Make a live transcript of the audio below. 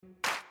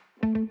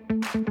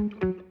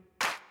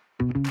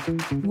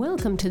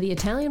Welcome to the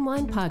Italian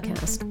Wine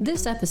Podcast.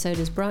 This episode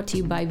is brought to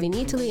you by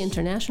Vinitaly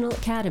International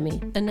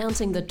Academy,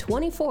 announcing the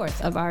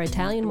 24th of our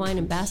Italian Wine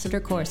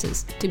Ambassador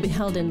courses to be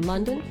held in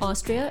London,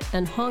 Austria,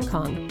 and Hong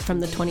Kong from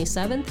the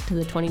 27th to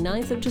the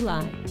 29th of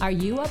July. Are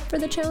you up for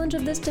the challenge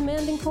of this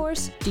demanding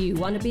course? Do you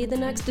want to be the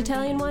next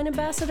Italian Wine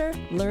Ambassador?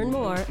 Learn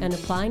more and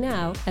apply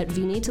now at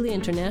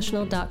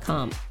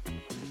vinitalyinternational.com.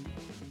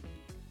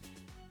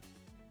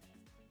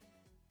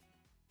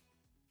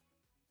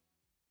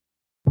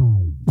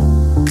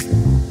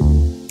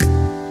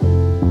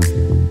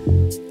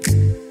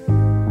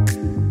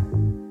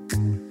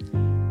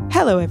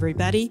 Hello,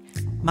 everybody.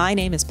 My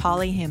name is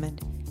Polly Hammond,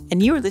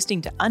 and you are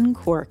listening to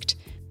Uncorked,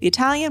 the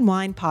Italian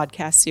wine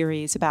podcast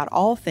series about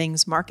all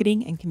things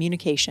marketing and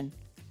communication.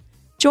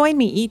 Join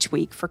me each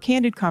week for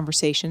candid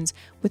conversations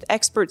with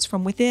experts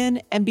from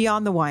within and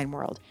beyond the wine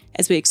world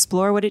as we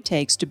explore what it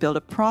takes to build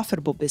a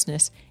profitable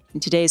business in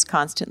today's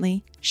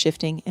constantly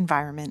shifting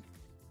environment.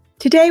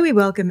 Today, we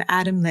welcome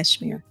Adam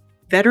Lechmere,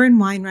 veteran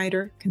wine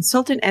writer,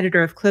 consultant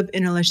editor of Club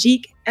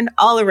Enologique, and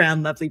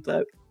all-around lovely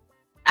bloke.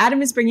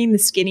 Adam is bringing the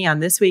skinny on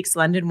this week's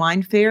London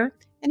Wine Fair,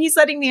 and he's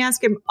letting me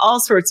ask him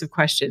all sorts of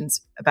questions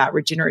about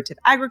regenerative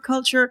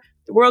agriculture,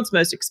 the world's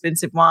most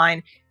expensive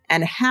wine,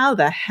 and how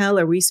the hell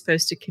are we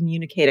supposed to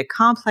communicate a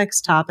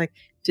complex topic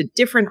to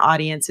different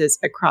audiences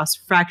across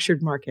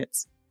fractured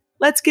markets.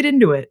 Let's get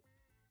into it.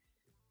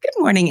 Good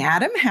morning,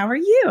 Adam. How are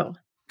you?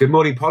 Good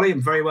morning, Polly.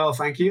 I'm very well,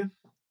 thank you.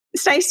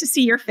 It's nice to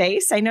see your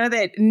face. I know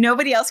that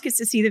nobody else gets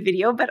to see the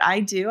video, but I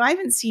do. I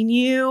haven't seen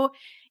you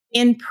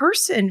in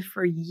person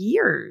for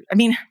years. I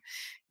mean,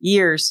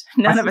 years.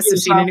 None of us have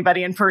seen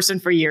anybody in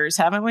person for years,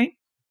 haven't we?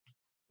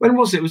 When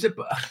was it? Was it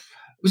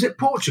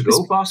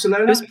Portugal,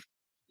 Barcelona?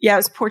 It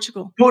was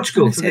Portugal.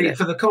 Portugal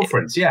for the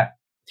conference, yeah.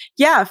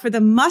 Yeah, for the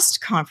Must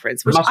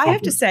conference, which I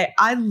have to conference. Say,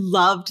 I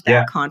loved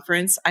that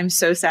conference. I'm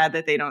so sad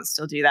that they don't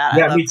still do that.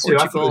 Yeah, I love me too.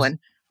 Portugal. I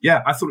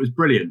thought it was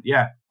brilliant.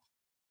 Yeah.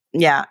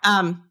 Yeah.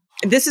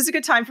 This is a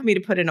good time for me to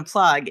put in a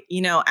plug.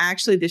 You know,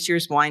 actually, this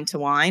year's Wine to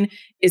Wine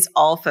is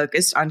all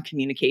focused on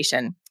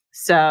communication.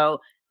 So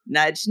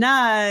nudge,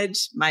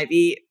 nudge might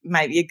be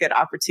a good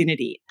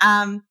opportunity.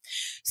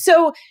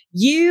 So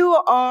you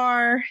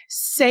are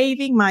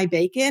saving my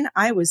bacon.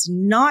 I was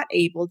not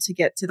able to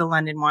get to the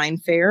London Wine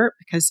Fair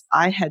because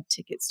I had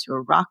tickets to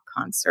a rock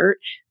concert,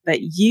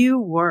 but you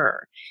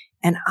were.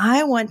 And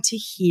I want to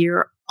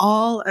hear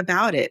all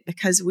about it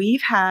because we're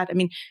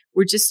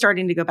just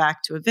starting to go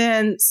back to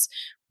events.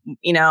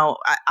 You know,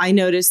 I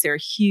noticed there are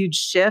huge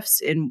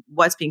shifts in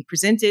what's being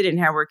presented and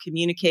how we're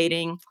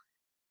communicating.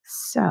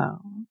 So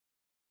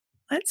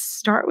let's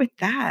start with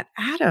that.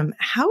 Adam,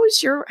 how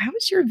was your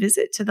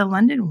visit to the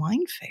London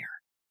Wine Fair?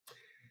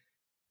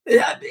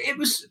 Yeah, it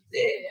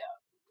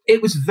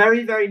was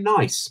very, very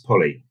nice,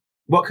 Polly.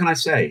 What can I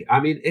say? I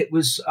mean, it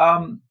was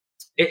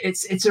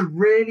it's a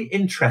really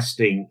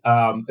interesting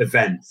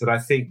event that I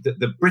think that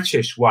the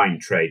British wine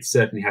trade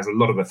certainly has a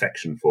lot of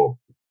affection for.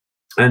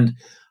 And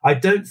I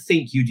don't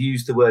think you'd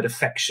use the word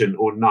affection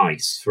or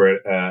nice for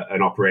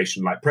an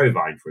operation like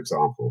Provine, for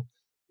example.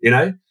 You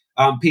know,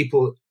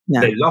 people,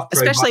 they love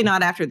Provine. Especially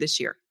not after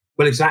this year.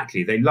 Well,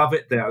 exactly. They love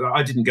it.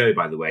 I didn't go,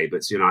 by the way,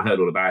 but, you know, I heard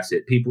all about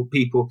it. People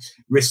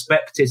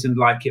respect it and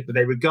like it, but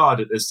they regard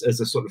it as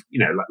a sort of, you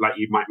know, like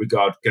you might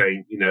regard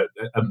going, you know,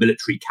 a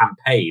military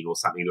campaign or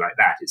something like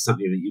that. It's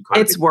something that you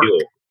kind of endure.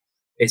 Work.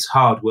 It's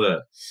hard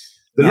work.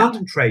 The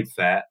London Trade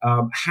Fair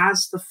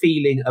has the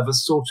feeling of a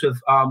sort of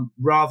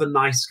rather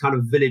nice kind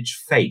of village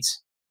fete.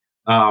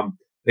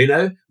 You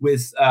know,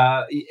 with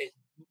I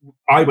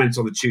went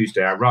on the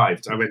Tuesday. I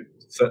went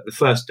for the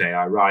first day.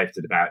 I arrived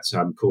at about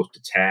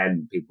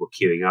 9:45. People were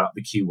queuing up.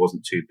 The queue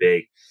wasn't too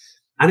big,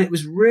 and it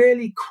was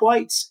really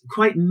quite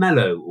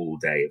mellow all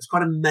day. It was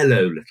quite a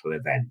mellow little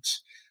event.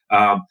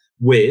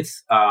 With,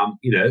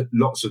 you know,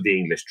 lots of the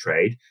English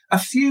trade. A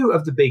few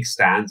of the big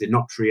stands,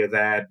 Inotri are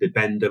there,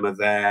 Bibendum are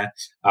there,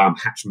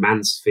 Hatch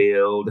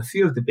Mansfield, a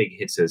few of the big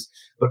hitters,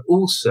 but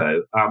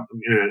also,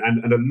 you know,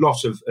 and a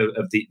lot of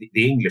the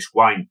English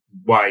wine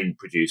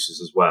producers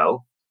as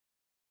well.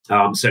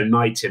 So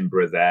Nye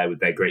Timber are there with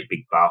their great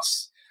big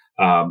bus,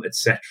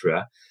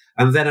 etc.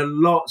 And then a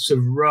lots of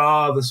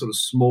rather sort of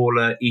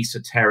smaller,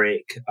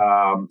 esoteric.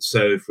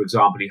 So, for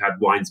example, you had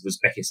wines of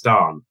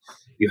Uzbekistan,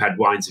 you had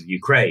wines of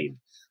Ukraine.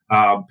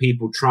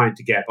 People trying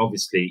to get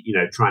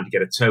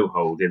a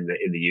toehold in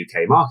the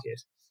UK market.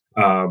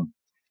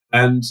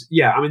 And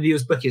yeah, I mean, the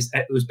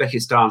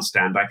Uzbekistan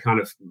stand, I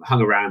kind of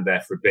hung around there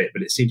for a bit,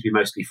 but it seemed to be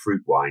mostly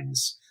fruit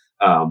wines.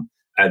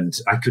 And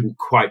I couldn't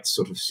quite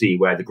sort of see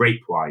where the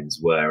grape wines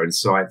were. And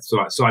so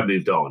I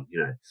moved on, you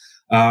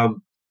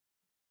know.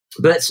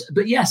 But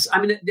yes,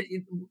 I mean,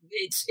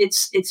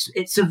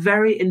 it's a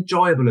very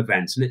enjoyable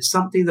event. And it's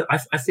something that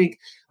I think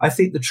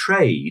the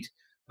trade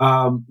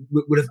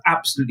would have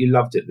absolutely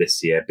loved it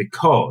this year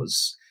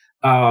because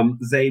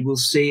they will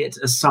see it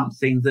as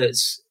something that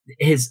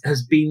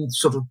has been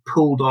sort of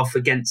pulled off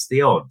against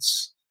the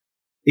odds.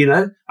 You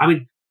know, I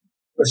mean,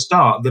 for a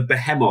start, the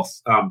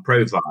behemoth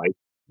Provide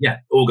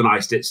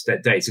organised its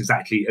dates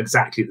exactly at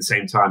the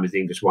same time as the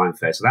English Wine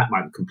Fair, so that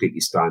might have completely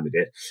stymied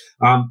it.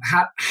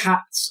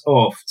 Hats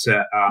off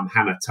to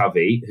Hannah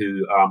Tovey,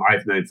 who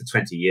I've known for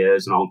 20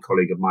 years, an old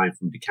colleague of mine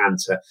from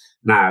Decanter,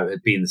 now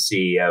had been the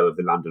CEO of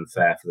the London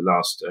Fair for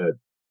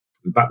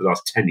about the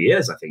last 10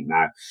 years, I think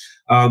now,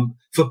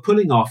 for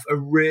pulling off a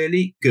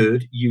really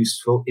good,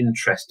 useful,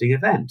 interesting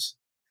event.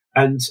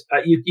 And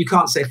you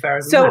can't say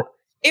fairer than that.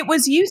 It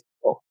was useful.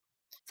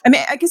 I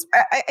mean, I guess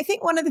I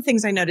think one of the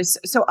things I noticed,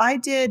 so I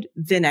did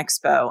Vin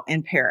Expo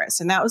in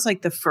Paris, and that was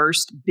like the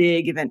first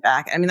big event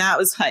back. I mean, that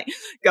was like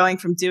going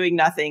from doing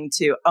nothing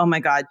to, oh my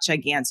God,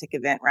 gigantic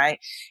event, right?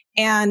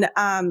 And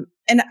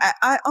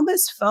I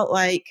almost felt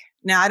like,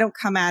 now I don't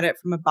come at it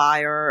from a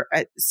buyer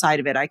side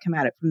of it. I come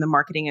at it from the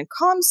marketing and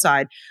comm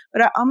side,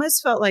 but I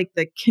almost felt like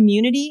the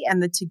community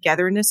and the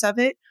togetherness of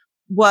it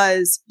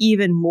was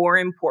even more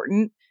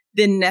important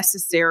than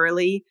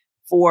necessarily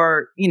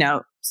for,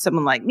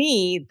 someone like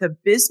me, the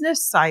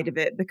business side of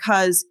it,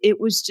 because it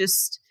was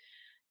just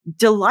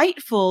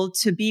delightful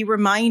to be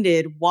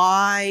reminded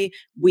why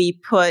we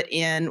put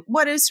in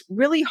what is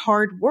really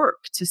hard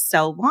work to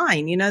sell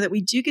wine. That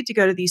we do get to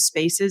go to these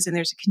spaces and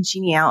there's a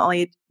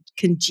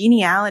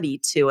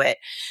congeniality to it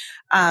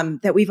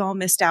that we've all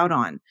missed out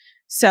on.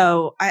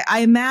 So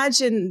I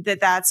imagine that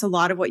that's a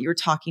lot of what you're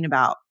talking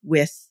about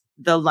with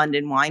the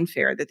London Wine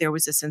Fair, that there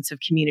was a sense of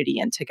community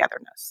and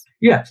togetherness.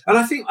 Yeah, and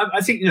I think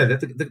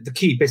that the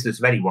key business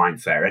of any wine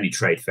fair, any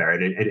trade fair,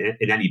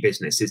 in any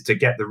business is to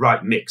get the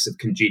right mix of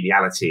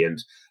congeniality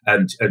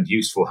and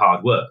useful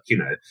hard work.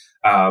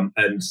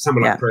 And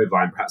someone like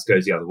Provine perhaps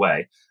goes the other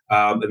way.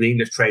 And the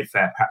English Trade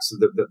Fair, perhaps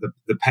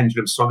the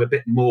pendulum swung a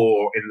bit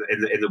more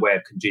in the way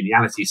of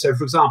congeniality. So,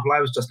 for example, I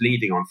was just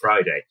leaving on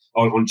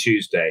on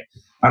Tuesday,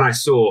 and I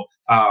saw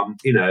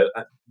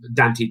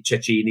Dante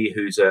Cecchini,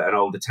 who's an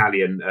old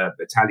Italian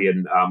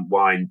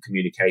wine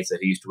communicator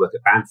who used to work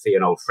at Banfi,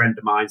 an old friend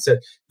of mine. So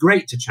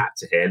great to chat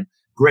to him.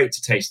 Great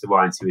to taste the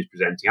wines he was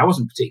presenting. I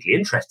wasn't particularly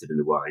interested in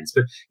the wines,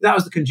 but that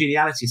was the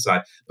congeniality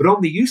side. But on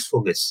the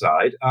usefulness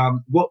side,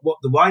 what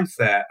the wine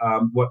fair,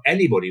 what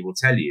anybody will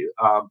tell you,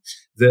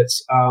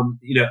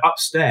 that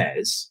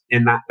upstairs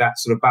in that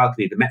sort of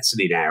balcony, the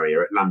Mezzanine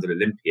area at London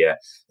Olympia,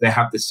 they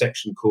have this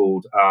section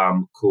called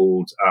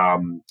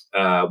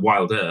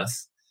Wild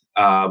Earth.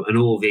 And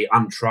all the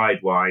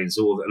untried wines,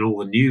 and all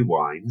the new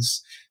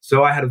wines.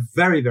 So I had a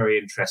very, very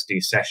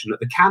interesting session at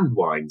the canned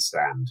wine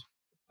stand.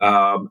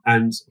 I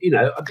haven't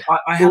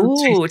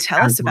tasted.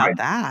 Tell us about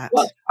that.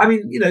 Well, I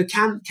mean,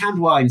 canned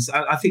wines.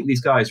 I think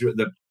these guys are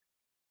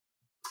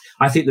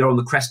I think they're on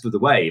the crest of the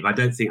wave. I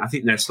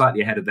think they're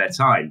slightly ahead of their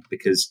time,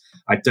 because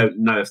I don't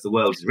know if the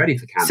world is ready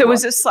for canned. So wine.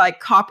 was this like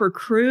Copper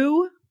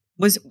Crew?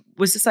 Was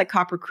this like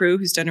Copper Crew,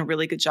 who's done a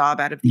really good job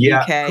out of the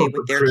UK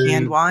with their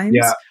canned wines?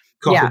 Yeah.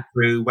 Copper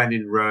Crew, When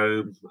in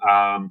Rome,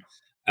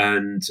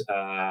 and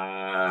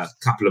a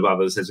couple of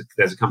others.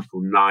 There's a company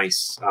called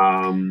Nice,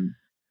 and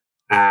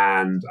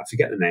I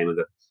forget the name of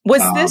it.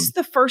 Was this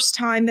the first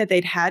time that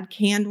they'd had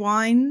canned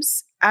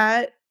wines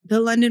at the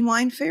London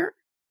Wine Fair?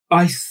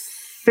 I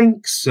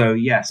think so,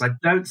 yes. I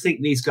don't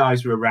think these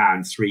guys were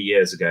around 3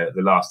 years ago at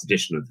the last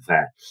edition of the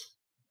fair.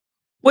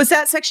 Was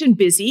that section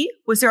busy?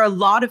 Was there a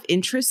lot of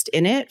interest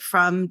in it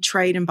from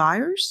trade and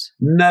buyers?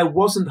 No,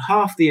 wasn't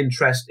half the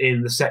interest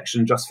in the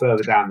section just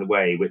further down the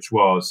way, which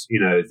was,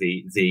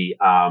 the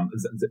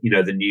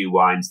new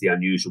wines, the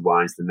unusual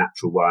wines, the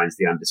natural wines,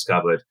 the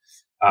undiscovered.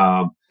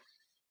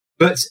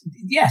 But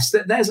yes,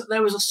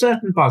 there was a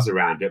certain buzz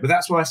around it. But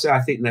that's why I say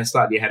I think they're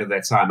slightly ahead of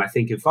their time. I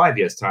think in 5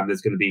 years' time,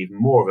 there's going to be even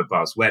more of a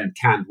buzz when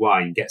canned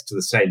wine gets to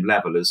the same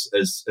level as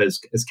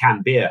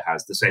canned beer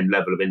has, the same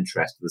level of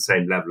interest and the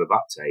same level of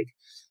uptake.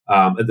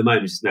 At the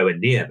moment, it's nowhere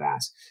near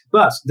that.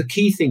 But the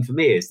key thing for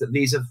me is that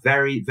these are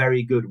very,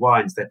 very good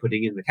wines they're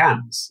putting in the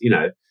cans.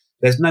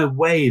 There's no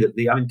way that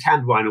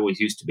canned wine always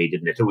used to be,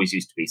 didn't it? Always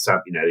used to be some,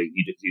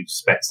 you'd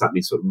expect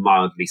something sort of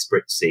mildly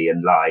spritzy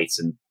and light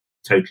and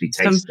totally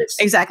tasteless.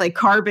 Exactly.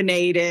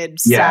 Carbonated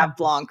Sauv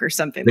Blanc or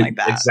something like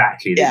that.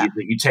 Exactly. That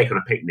you take on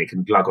a picnic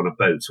and glug on a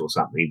boat or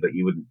something, but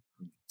you wouldn't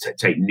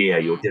take near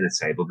your dinner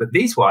table. But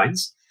these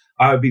wines,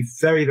 I would be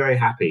very, very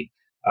happy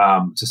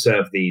to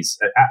serve these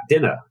at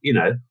dinner,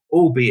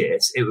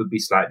 albeit it would be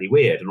slightly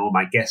weird. And all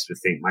my guests would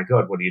think, my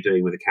God, what are you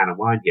doing with a can of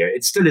wine here?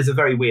 It still is a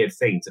very weird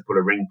thing to put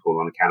a ring pull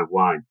on a can of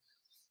wine.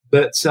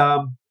 But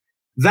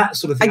that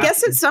sort of thing. I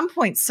guess at some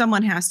point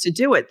someone has to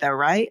do it though,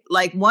 right?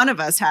 Like one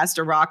of us has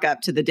to rock up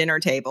to the dinner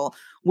table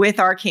with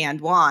our canned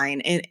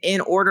wine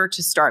in order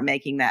to start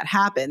making that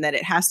happen, that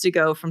it has to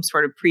go from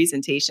sort of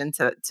presentation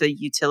to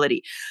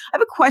utility. I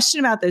have a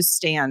question about those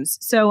stands.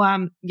 So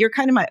you're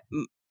kind of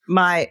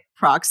my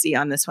proxy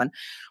on this one.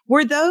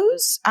 Were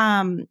those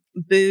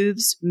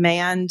booths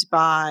manned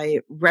by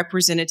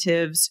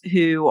representatives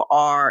who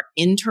are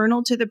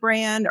internal to the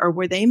brand, or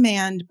were they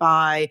manned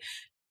by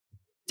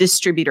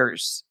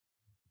distributors?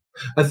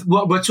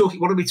 What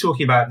are we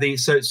talking about?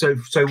 So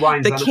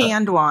wines. The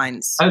canned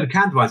wines. Oh, the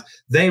canned wines.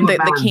 They were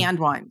the canned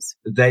wines.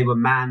 They were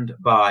manned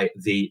by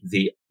the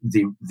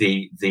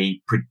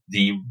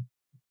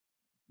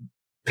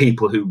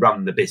people who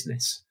run the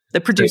business. The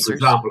producers. So, for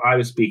example, I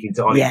was speaking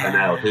to Ollie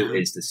Purnell, who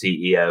is the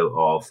CEO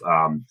of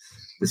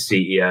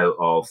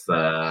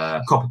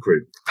Copper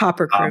Crew.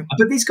 Copper Crew.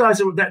 But these guys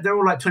they're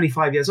all like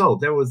 25 years old.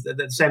 They're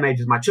the same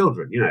age as my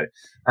children,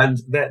 and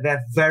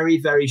they're very,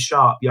 very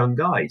sharp young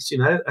guys,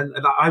 and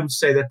I would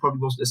say there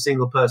probably wasn't a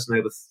single person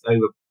over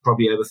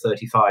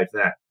 35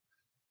 there.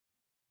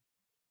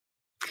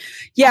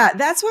 Yeah,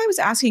 that's why I was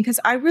asking, because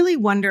I really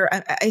wonder,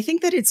 I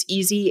think that it's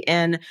easy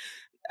in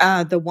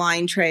the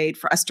wine trade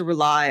for us to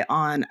rely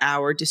on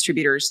our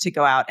distributors to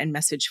go out and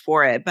message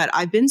for it. But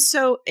I've been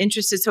so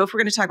interested. So if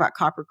we're going to talk about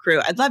Copper Crew,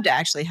 I'd love to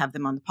actually have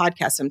them on the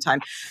podcast sometime.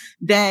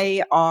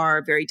 They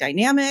are very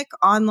dynamic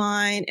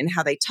online in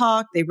how they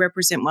talk. They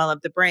represent well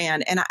of the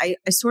brand. And I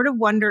sort of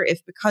wonder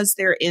if, because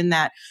they're in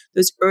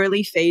those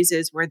early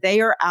phases where they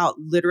are out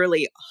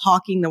literally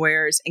hawking the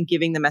wares and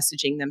giving the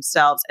messaging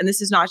themselves. And this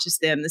is not just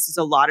them. This is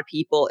a lot of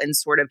people in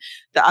sort of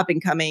the up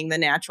and coming, the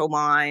natural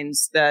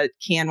wines, the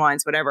canned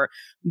wines, whatever.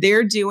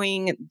 They're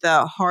doing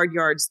the hard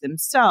yards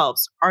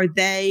themselves. Are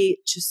they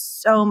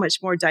just so much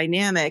more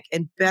dynamic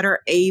and better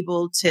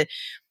able to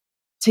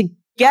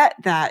get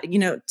that,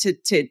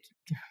 to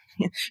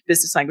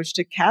business language,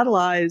 to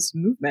catalyze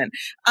movement,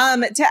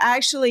 to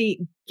actually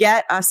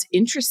get us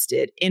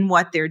interested in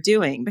what they're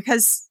doing?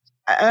 Because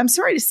I'm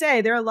sorry to say,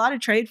 there are a lot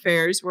of trade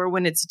fairs where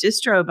when it's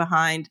distro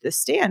behind the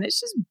stand,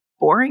 it's just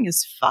boring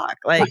as fuck.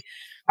 Like,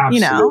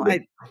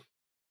 Absolutely.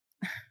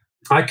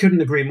 I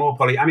couldn't agree more,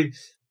 Polly. I mean,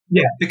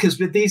 yeah, because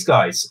with these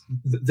guys,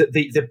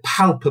 the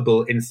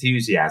palpable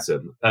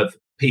enthusiasm of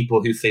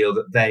people who feel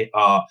that they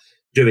are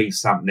doing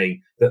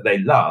something that they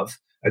love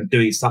and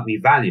doing something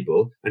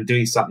valuable and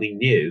doing something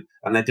new,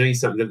 and they're doing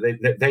something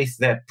that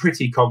they're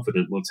pretty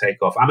confident will take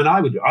off. I mean,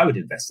 I would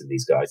invest in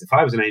these guys. If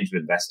I was an angel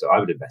investor, I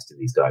would invest in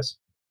these guys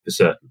for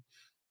certain.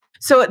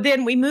 So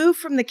then we move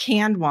from the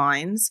canned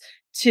wines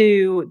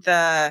to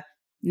the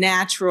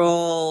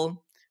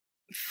natural,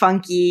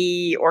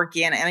 funky,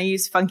 organic, and I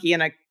use funky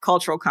in a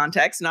cultural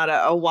context, not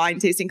a wine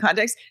tasting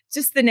context,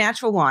 just the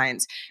natural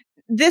wines.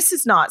 This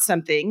is not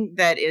something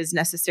that is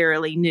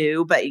necessarily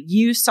new, but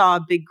you saw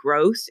big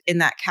growth in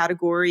that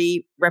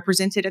category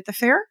represented at the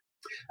fair?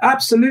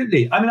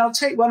 Absolutely. I mean, I'll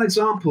take one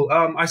example.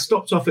 I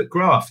stopped off at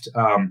Graft,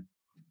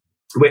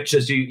 which,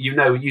 as you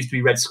know, it used to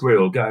be Red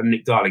Squirrel.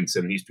 Nick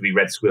Darlington used to be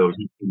Red Squirrel.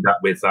 He teamed up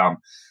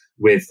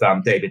with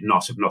David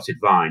Knott of Knotted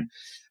Vine.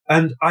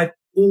 And I've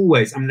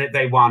always,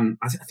 they won,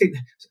 I think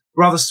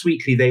rather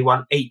sweetly, they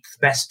won 8th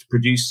best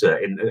producer,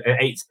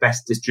 8th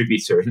best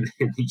distributor in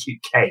the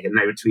UK. And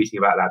they were tweeting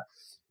about that,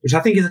 which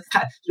I think is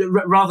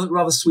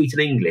rather sweet in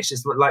English.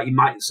 It's like you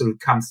might sort of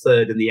come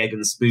third in the egg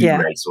and spoon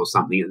race or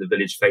something at the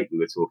Village Fete we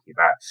were talking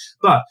about.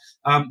 But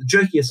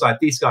joking aside,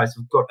 these guys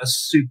have got a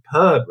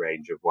superb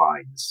range of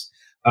wines.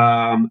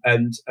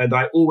 And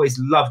I always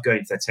love going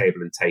to their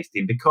table and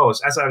tasting,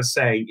 because, as I was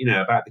saying,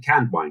 about the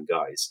canned wine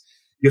guys,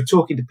 you're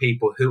talking to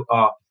people who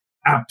are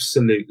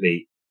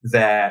absolutely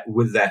there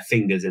with their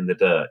fingers in the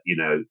dirt.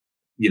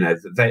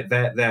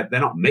 They're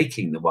not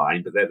making the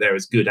wine, but they're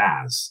as good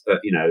as,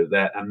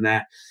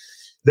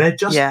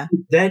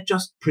 they're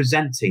just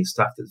presenting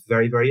stuff that's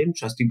very, very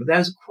interesting. But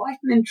there's quite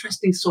an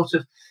interesting sort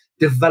of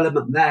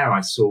development there I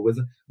saw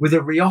with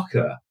a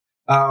Rioja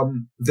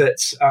that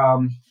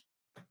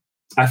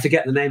I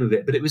forget the name of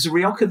it, but it was a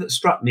Rioja that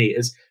struck me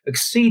as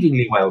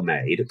exceedingly well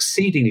made,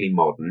 exceedingly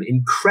modern,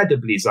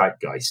 incredibly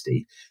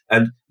zeitgeisty,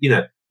 and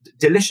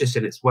delicious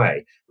in its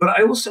way. But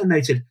I also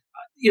noted,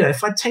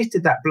 if I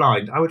tasted that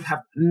blind, I would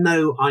have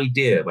no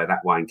idea where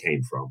that wine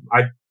came from.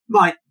 I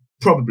might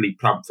probably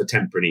plump for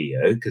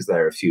Tempranillo because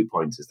there are a few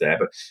pointers there,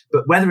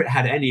 but whether it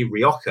had any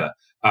Rioja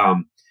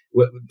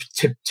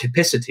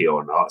typicity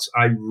or not,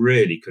 I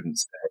really couldn't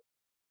say.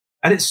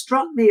 And it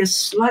struck me as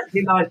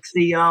slightly like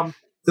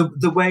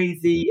the way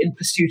the In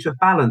Pursuit of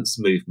Balance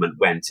movement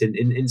went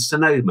in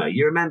Sonoma.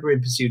 You remember In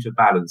Pursuit of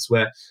Balance,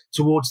 where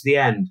towards the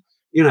end,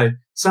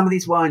 some of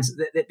these wines,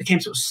 they became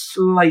sort of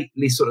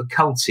slightly sort of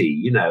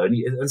culty,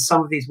 and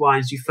some of these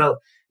wines you felt,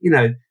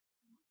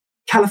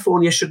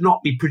 California should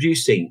not be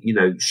producing,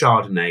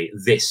 Chardonnay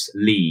this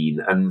lean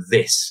and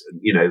this,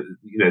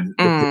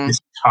 this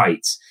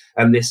tight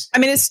and this. I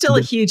mean, it's still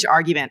a huge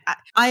argument.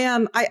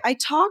 I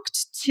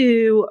talked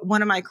to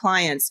one of my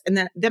clients,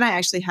 and then I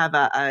actually have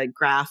a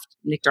Graft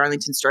Nick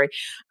Darlington story.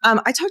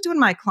 I talked to one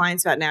of my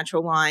clients about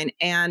natural wine,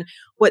 and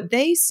what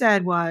they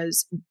said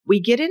was, we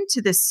get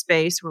into this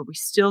space where we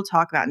still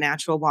talk about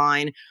natural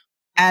wine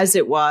as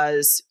it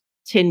was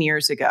 10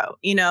 years ago.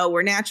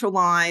 We're natural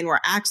wine, we're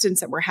accidents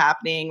that were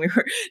happening. We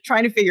were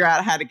trying to figure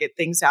out how to get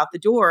things out the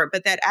door.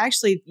 But that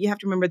actually, you have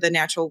to remember, the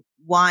natural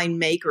wine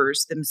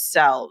makers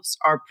themselves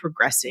are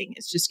progressing.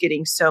 It's just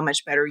getting so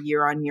much better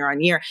year on year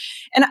on year.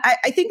 And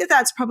I think that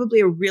that's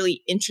probably a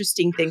really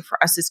interesting thing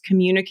for us as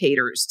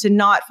communicators, to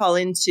not fall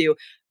into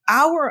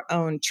our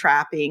own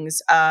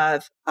trappings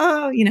of,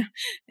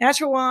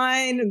 natural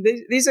wine.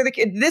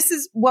 This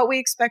is what we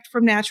expect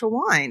from natural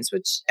wines,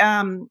 which,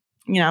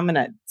 I'm going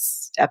to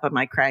step on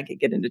my crank and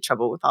get into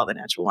trouble with all the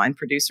natural wine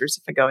producers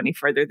if I go any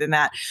further than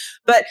that.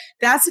 But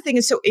that's the thing.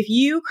 And so if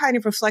you kind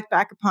of reflect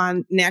back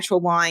upon natural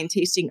wine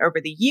tasting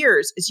over the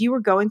years, as you were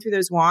going through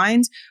those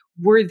wines,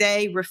 were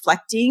they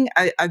reflecting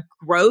a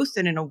growth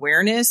and an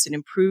awareness and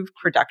improved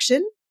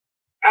production?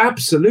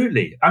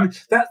 Absolutely. I mean,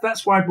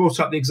 that's why I brought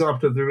up the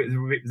example of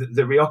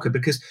the Rioja,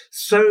 because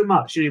so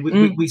much,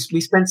 we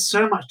spend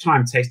so much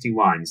time tasting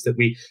wines that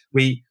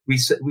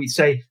we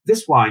say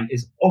this wine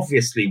is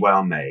obviously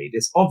well made.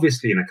 It's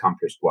obviously an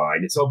accomplished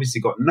wine. It's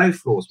obviously got no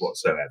flaws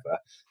whatsoever,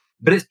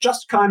 but it's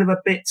just kind of a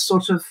bit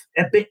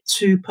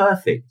too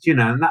perfect,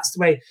 and that's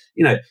the way,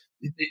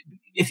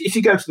 if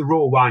you go to the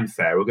Raw Wine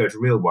Fair or go to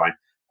Real Wine,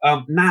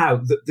 now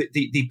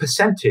the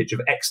percentage of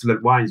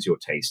excellent wines you're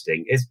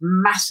tasting is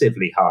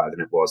massively higher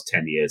than it was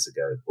 10 years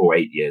ago or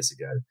 8 years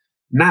ago.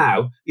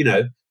 Now,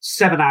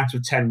 7 out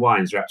of 10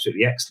 wines are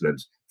absolutely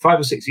excellent. 5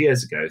 or 6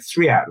 years ago,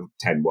 3 out of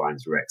 10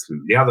 wines were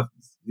excellent. The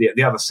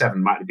other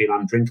 7 might have been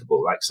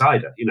undrinkable, like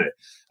cider,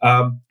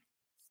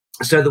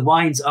 So the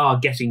wines are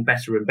getting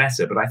better and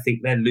better, but I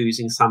think they're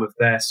losing some of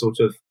their sort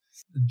of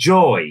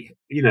joy,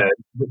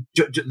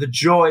 the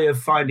joy of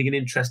finding an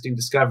interesting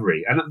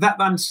discovery. And that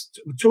I'm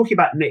talking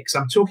about Nick's,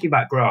 I'm talking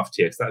about Graft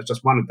here, because that was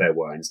just one of their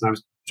wines, and I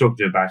was talking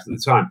to him about it at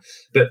the time.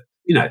 But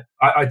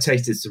I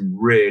tasted some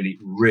really,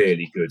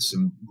 really good,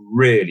 some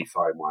really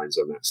fine wines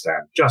on that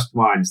stand. Just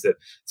wines that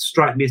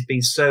strike me as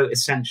being so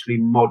essentially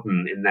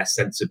modern in their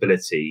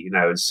sensibility,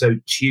 and so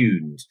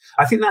tuned.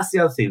 I think that's the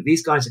other thing.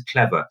 These guys are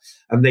clever,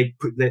 and they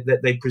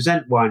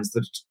present wines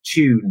that are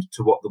tuned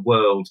to what the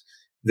world,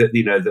 that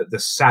the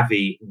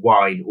savvy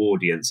wine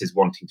audience is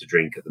wanting to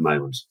drink at the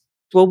moment.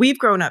 Well, we've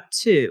grown up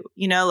too.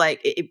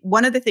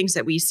 One of the things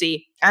that we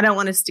see, I don't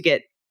want us to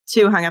get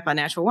too hung up on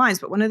natural wines,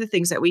 but one of the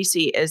things that we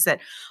see is that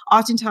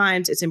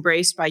oftentimes it's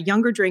embraced by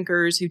younger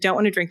drinkers who don't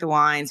want to drink the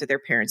wines that their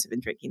parents have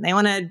been drinking. They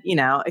want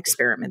to,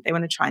 experiment. They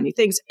want to try new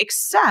things,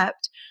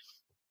 except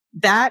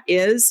that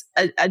is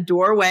a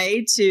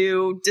doorway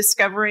to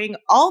discovering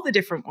all the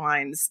different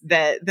wines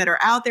that are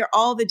out there,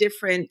 all the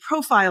different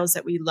profiles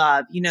that we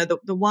love,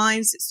 the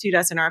wines that suit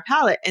us in our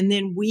palate. And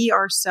then we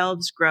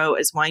ourselves grow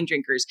as wine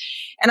drinkers.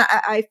 And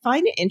I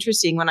find it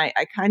interesting when I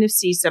kind of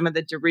see some of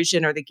the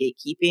derision or the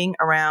gatekeeping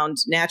around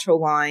natural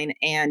wine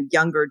and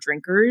younger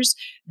drinkers,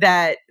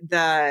 that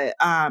the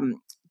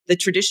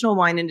traditional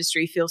wine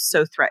industry feels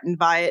so threatened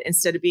by it,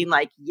 instead of being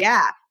like,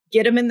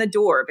 get them in the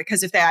door,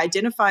 because if they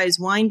identify as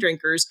wine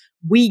drinkers,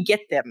 we get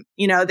them.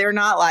 They're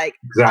not like,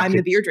 exactly. I'm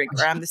the beer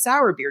drinker, I'm the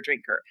sour beer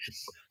drinker.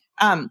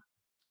 I have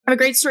a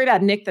great story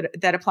about Nick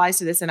that applies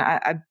to this, and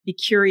I'd be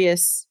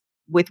curious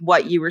with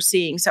what you were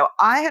seeing. So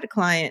I had a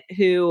client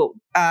who,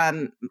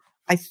 I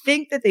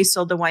think that they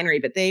sold the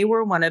winery, but they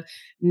were one of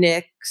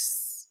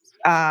Nick's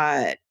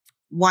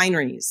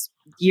wineries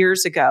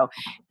years ago.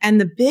 And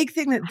the big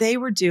thing that they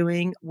were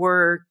doing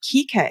were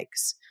key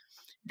kegs.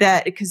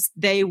 That because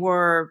they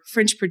were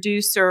French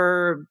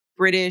producer,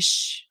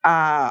 British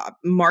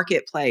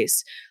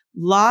marketplace,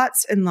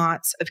 lots and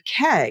lots of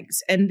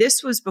kegs. And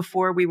this was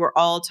before we were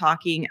all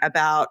talking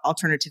about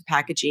alternative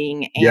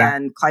packaging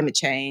and climate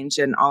change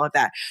and all of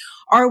that.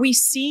 Are we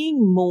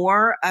seeing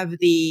more of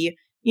the,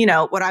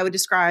 what I would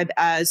describe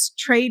as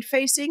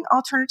trade-facing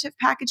alternative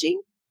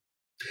packaging?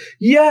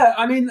 Yeah,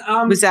 I mean,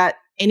 was that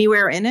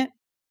anywhere in it?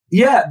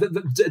 Yeah,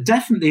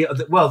 definitely.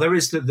 Well, there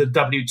is the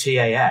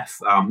WTAF,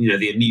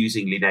 the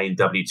amusingly named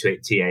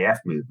WTAF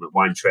movement,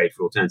 Wine Trade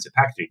for Alternative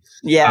Packaging.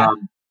 Yeah.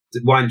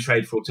 Wine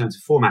Trade for Alternative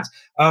Formats.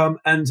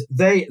 And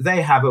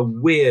they have a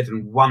weird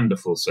and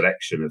wonderful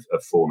selection of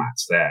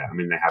formats there. I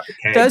mean, they have the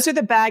keg. Those are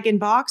the bag and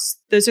box.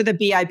 Those are the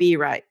BIB,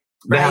 right?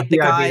 They have the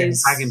BIB guys and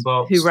bag and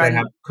box. Who run... They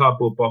have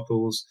cardboard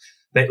bottles.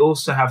 They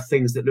also have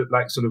things that look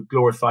like sort of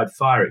glorified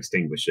fire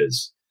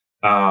extinguishers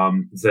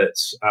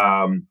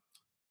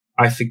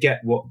I forget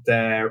what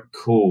they're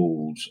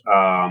called,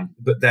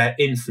 but they're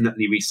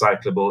infinitely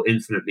recyclable,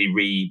 infinitely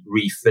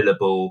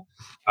refillable,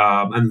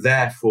 and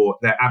therefore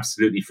they're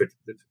absolutely for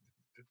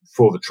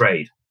the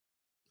trade.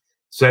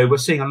 So we're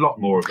seeing a lot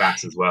more of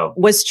that as well.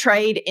 Was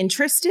trade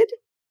interested?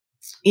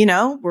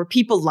 Were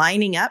people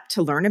lining up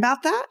to learn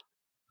about that?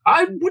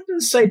 I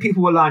wouldn't say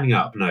people were lining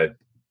up, no.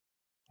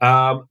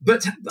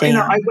 But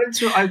I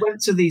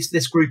went to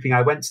this grouping.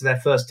 I went to their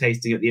first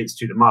tasting at the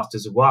Institute of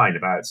Masters of Wine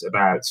about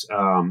 8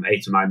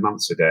 or 9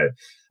 months ago,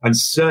 and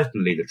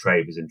certainly the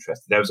trade was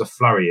interested. There was a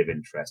flurry of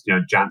interest.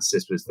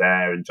 Jancis was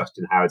there, and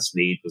Justin Howard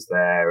Sneed was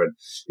there, and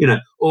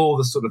all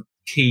the sort of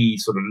key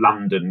sort of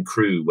London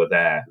crew were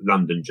there.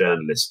 London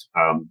journalist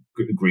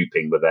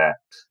grouping were there.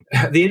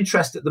 The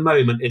interest at the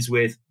moment is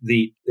with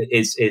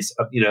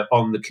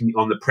on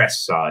the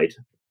press side.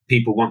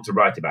 People want to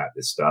write about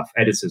this stuff.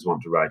 Editors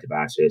want to write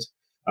about it.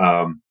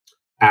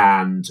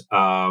 And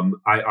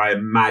I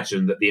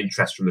imagine that the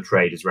interest from the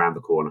trade is around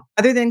the corner.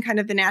 Other than kind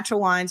of the natural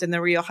wines and the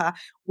Rioja,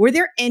 were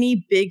there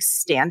any big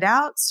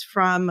standouts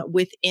from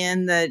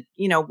within the,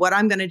 what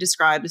I'm going to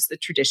describe as the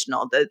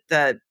traditional,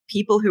 the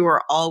people who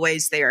are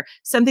always there?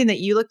 Something that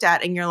you looked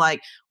at and you're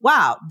like,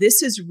 wow, this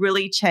has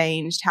really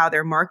changed how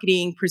they're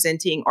marketing,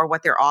 presenting, or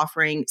what they're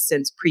offering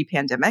since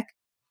pre-pandemic?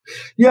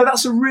 Yeah,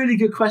 that's a really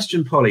good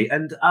question, Polly.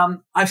 And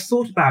I've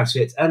thought about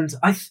it, and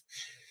I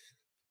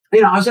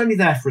was only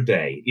there for a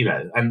day,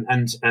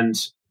 and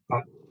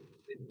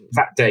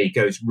that day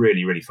goes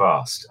really, really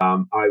fast.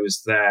 I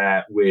was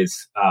there with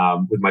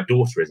my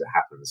daughter, as it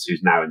happens,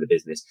 who's now in the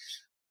business.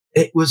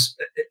 It was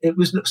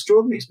an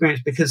extraordinary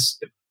experience because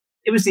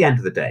it was the end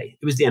of the day.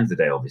 It was the end of the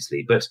day,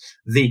 obviously, but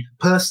the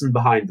person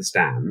behind the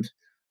stand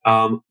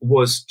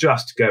was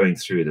just going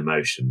through the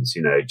motions,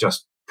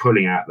 just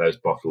pulling out those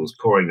bottles,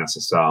 pouring us a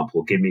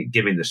sample,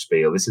 giving the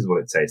spiel. This is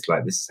what it tastes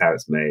like. This is how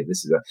it's made.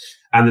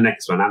 And the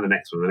next one, and the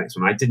next one, and the next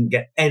one. I didn't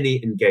get any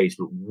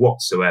engagement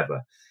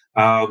whatsoever.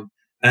 So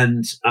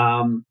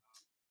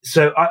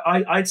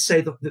I'd say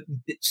that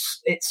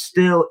it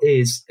still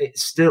is.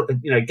 It's still,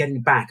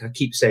 getting back. I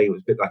keep saying it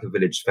was a bit like a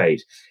village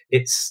fete.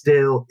 It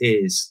still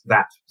is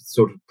that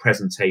sort of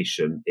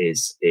presentation. I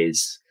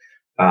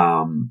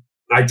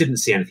didn't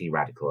see anything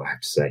radical, I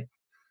have to say.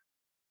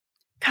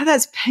 God,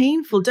 that's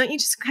painful. Don't you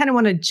just kind of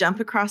want to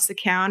jump across the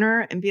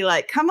counter and be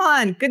like, come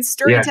on, good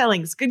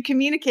storytelling, good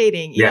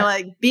communicating,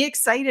 be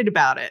excited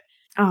about it.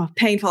 Oh,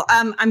 painful.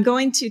 I'm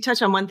going to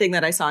touch on one thing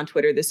that I saw on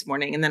Twitter this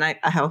morning, and then I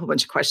have a whole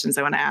bunch of questions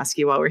I want to ask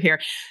you while we're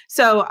here.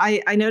 So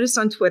I noticed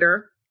on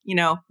Twitter,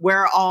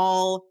 where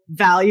all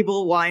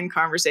valuable wine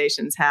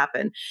conversations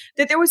happen,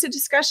 that there was a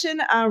discussion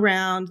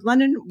around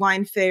London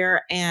Wine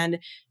Fair and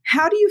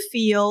how do you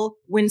feel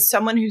when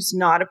someone who's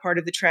not a part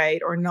of the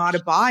trade or not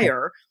a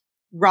buyer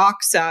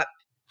rocks up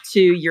to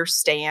your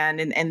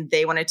stand and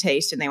they want to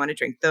taste and they want to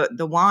drink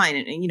the wine.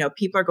 And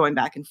people are going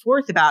back and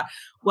forth about,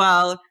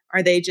 well,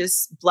 are they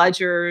just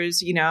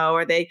bludgers?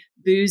 Are they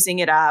boozing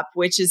it up?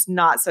 Which is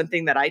not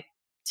something that I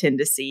tend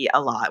to see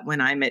a lot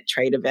when I'm at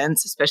trade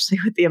events, especially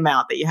with the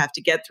amount that you have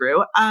to get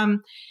through.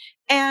 And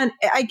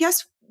I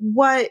guess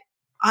what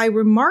I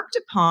remarked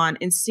upon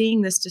in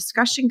seeing this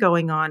discussion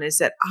going on is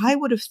that I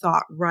would have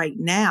thought right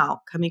now,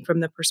 coming from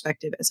the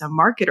perspective as a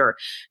marketer,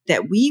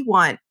 that we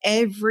want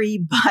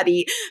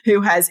everybody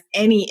who has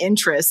any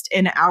interest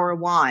in our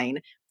wine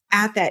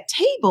at that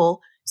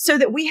table so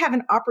that we have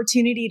an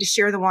opportunity to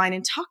share the wine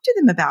and talk to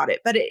them about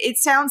it. But it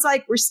sounds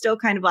like we're still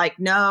kind of like,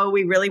 no,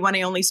 we really want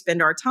to only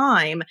spend our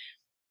time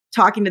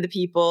talking to the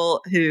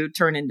people who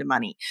turn into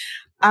money.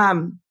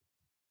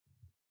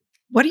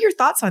 What are your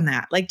thoughts on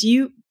that? Like, do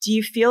you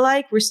feel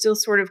like we're still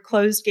sort of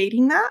closed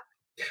gating that?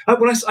 Well,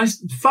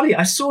 funny,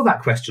 I saw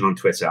that question on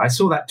Twitter. I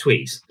saw that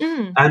tweet,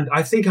 and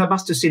I think I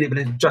must have seen it, but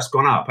it had just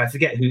gone up. I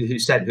forget who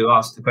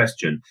asked the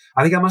question.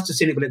 I think I must have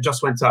seen it, but it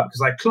just went up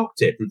because I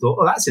clocked it and thought,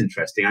 oh, that's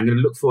interesting. I'm going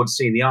to look forward to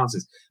seeing the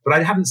answers. But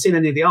I haven't seen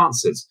any of the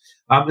answers.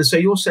 And so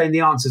you're saying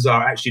the answers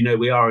are actually, no,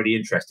 we are already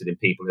interested in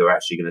people who are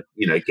actually going to,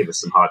 give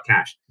us some hard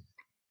cash.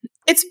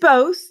 It's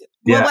both.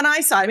 Well, when I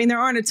saw it, there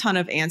aren't a ton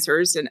of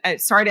answers, and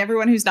sorry to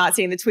everyone who's not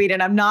seeing the tweet,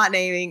 and I'm not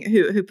naming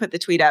who put the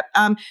tweet up.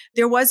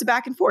 There was a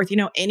back and forth,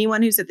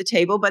 anyone who's at the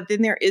table, but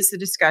then there is the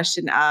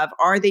discussion of,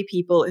 are they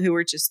people who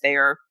are just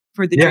there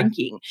for the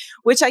drinking,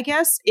 which I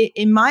guess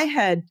in my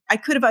head, I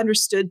could have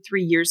understood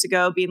 3 years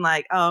ago being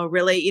like, oh,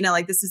 really?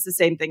 This is the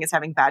same thing as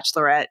having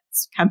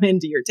bachelorettes come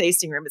into your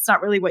tasting room. It's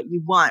not really what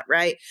you want,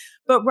 right?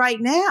 But right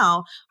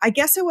now, I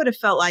guess I would have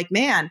felt like,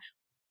 man,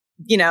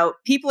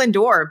 people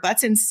indoor,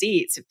 butts in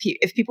seats.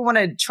 If people want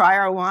to try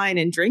our wine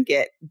and drink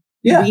it,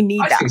 we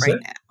need that right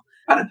now.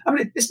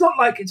 It's not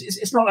like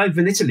it's not like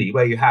Vinitaly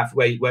where you have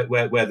where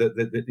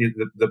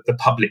the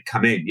public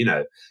come in,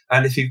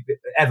 And if you've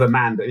ever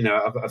manned,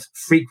 I've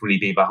frequently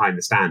been behind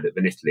the stand at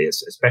Vinitaly,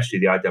 especially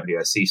the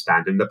IWSC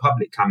stand, and the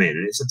public come in,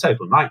 and it's a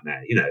total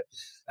nightmare,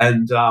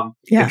 And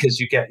because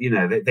you get,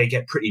 they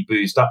get pretty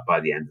boozed up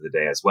by the end of the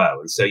day as well.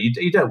 And so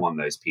you don't want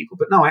those people.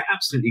 But no, I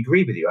absolutely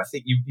agree with you. I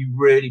think you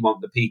really want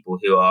the people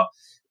who are,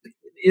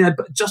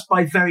 but just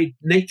by very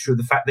nature of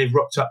the fact they've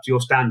rocked up to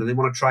your stand and they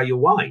want to try your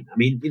wine.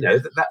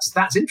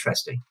 That's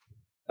interesting.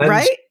 And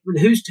right?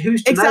 Who's to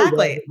know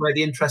where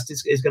the interest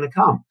is going to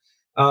come?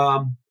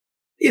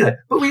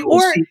 But we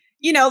all see...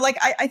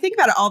 I think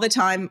about it all the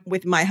time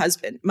with my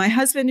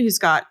husband who's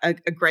got a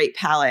great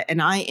palate,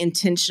 and I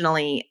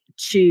intentionally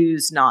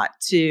choose not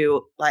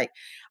to,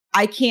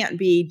 I can't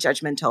be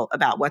judgmental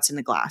about what's in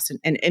the glass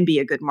and be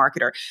a good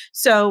marketer.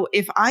 So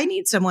if I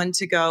need someone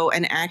to go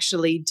and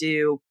actually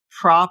do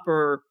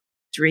proper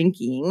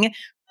drinking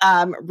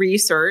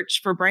research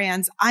for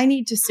brands, I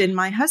need to send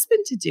my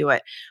husband to do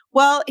it.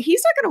 Well,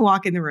 he's not going to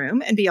walk in the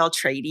room and be all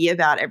tradey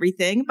about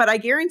everything, but I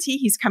guarantee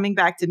he's coming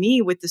back to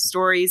me with the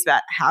stories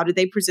about how did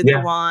they present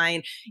the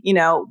wine?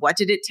 What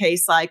did it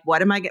taste like?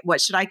 What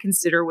should I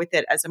consider with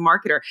it as a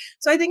marketer?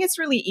 So I think it's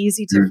really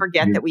easy to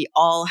forget that we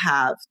all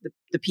have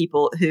the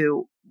people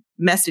who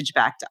message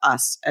back to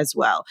us as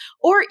well,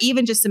 or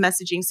even just the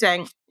messaging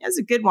saying, it was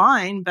a good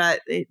wine,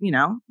 but it,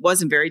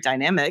 wasn't very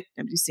dynamic.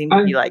 Nobody seemed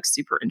to be like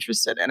super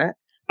interested in it.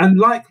 And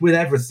like with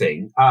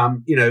everything,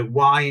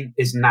 wine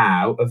is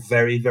now a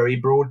very, very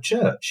broad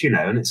church,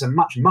 and it's a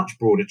much, much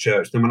broader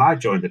church than when I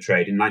joined the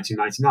trade in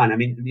 1999. I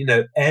mean,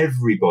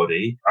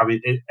 everybody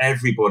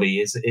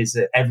is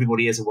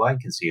a wine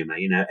consumer,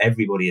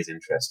 everybody is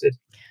interested.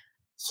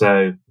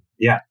 So,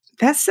 yeah.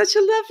 That's such a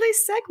lovely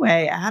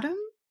segue, Adam,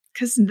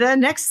 because the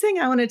next thing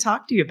I want to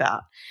talk to you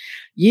about,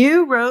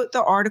 you wrote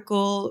the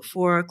article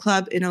for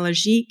Club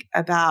Enologique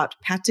about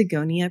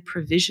Patagonia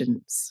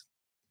provisions.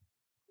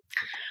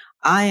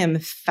 I am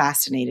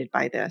fascinated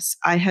by this.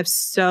 I have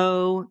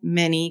so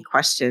many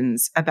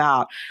questions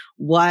about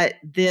what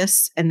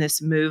this and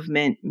this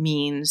movement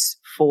means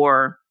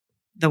for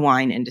the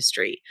wine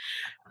industry.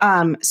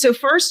 So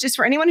first, just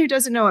for anyone who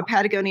doesn't know what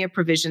Patagonia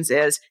provisions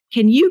is,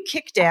 can you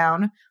kick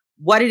down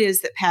what it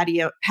is that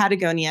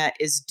Patagonia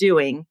is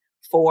doing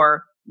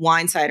for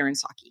wine, cider, and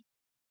sake?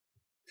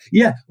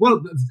 Yeah,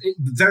 well,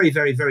 very,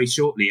 very, very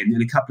shortly, in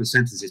a couple of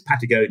sentences,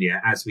 Patagonia,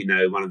 as we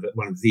know, one of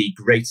the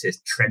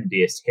greatest,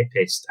 trendiest,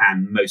 hippest,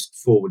 and most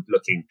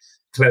forward-looking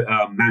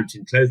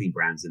mountain clothing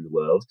brands in the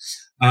world.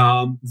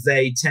 10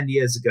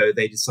 years ago,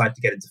 they decided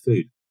to get into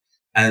food,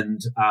 and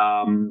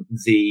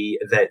they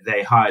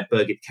hired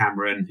Birgit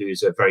Cameron,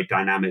 who's a very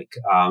dynamic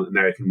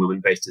American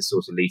woman based in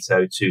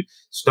Sausalito, to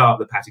start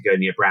the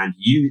Patagonia brand,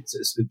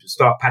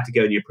 start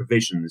Patagonia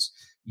Provisions,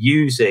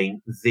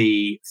 using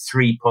the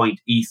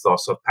 3-point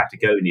ethos of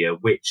Patagonia,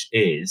 which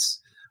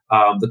is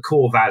the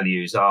core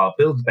values are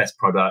build the best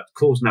product,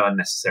 cause no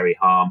unnecessary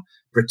harm,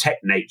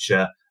 protect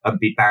nature, and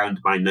be bound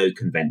by no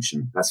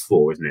convention. That's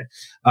 4, isn't it?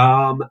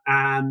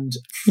 And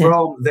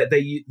from that,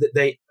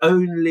 they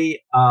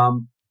only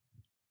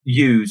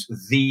use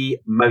the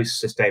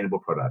most sustainable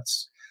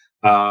products.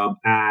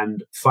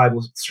 And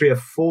 3 or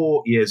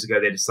 4 years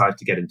ago, they decided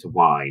to get into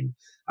wine.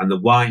 And the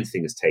wine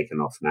thing has taken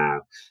off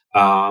now.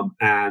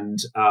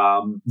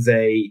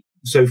 They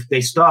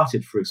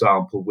started, for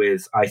example,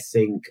 with, I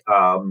think,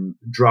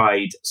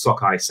 dried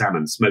sockeye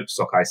salmon, smoked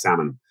sockeye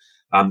salmon.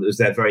 It was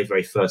their very,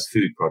 very first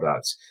food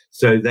product.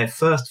 So their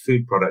first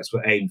food products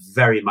were aimed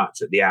very much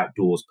at the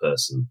outdoors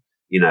person.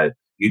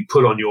 You'd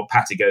put on your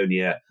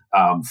Patagonia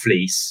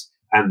fleece,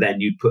 and then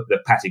you'd put the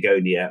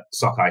Patagonia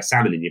sockeye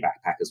salmon in your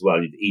backpack as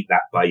well. You'd eat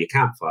that by your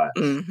campfire.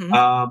 Mm-hmm.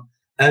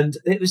 And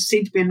it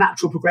seemed to be a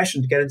natural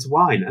progression to get into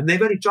wine. And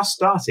they've only just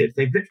started.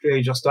 They've literally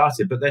only just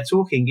started. But they're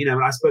talking,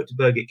 when I spoke to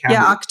Birgit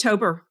Cameron. Yeah,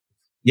 October.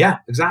 Yeah,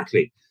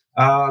 exactly.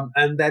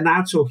 And they're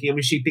now talking. I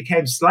mean, she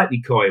became slightly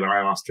coy when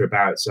I asked her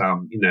about,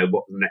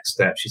 what the next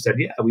step. She said,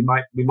 yeah, we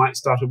might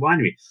start a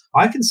winery.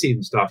 I can see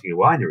them starting a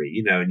winery,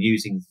 and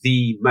using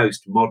the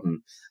most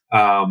modern,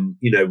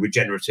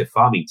 regenerative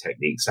farming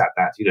techniques at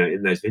that,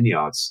 in those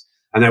vineyards.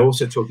 And they're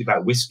also talking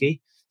about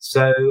whiskey.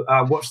 So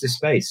watch this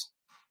space.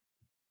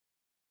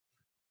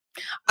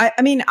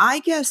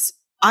 I guess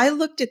I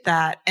looked at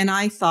that and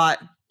I thought,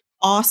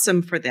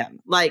 awesome for them.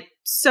 Like,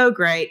 so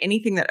great.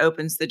 Anything that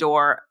opens the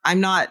door. I'm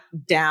not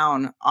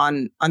down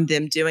on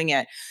them doing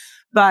it,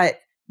 but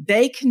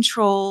they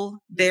control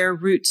their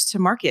route to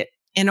market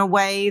in a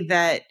way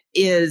that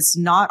is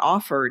not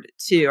offered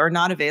to or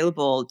not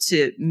available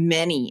to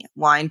many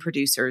wine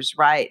producers,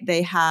 right?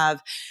 They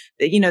have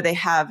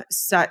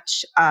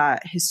such a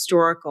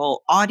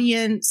historical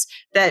audience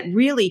that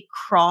really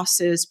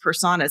crosses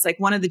personas. Like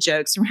one of the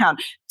jokes around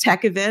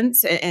tech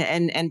events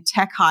and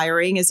tech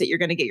hiring is that you're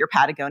going to get your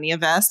Patagonia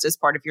vest as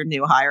part of your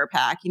new hire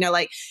pack.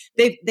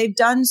 They've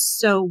done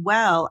so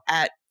well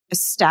at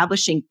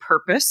establishing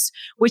purpose,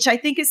 which I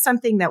think is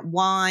something that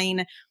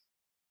wine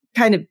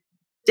kind of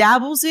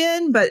dabbles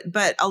in, but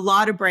a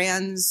lot of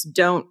brands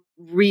don't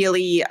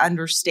really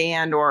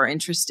understand or are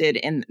interested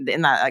in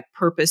that like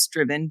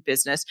purpose-driven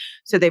business.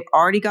 So they've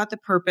already got the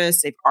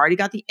purpose, they've already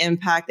got the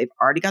impact, they've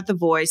already got the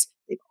voice,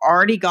 they've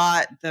already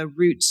got the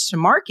routes to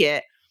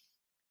market.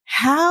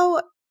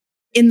 How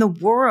in the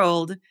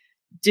world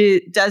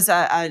does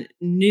a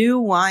new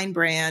wine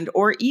brand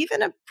or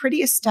even a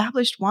pretty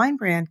established wine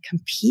brand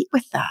compete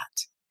with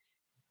that?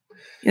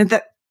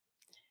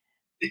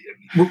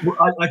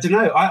 I don't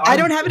know. I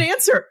don't have an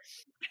answer.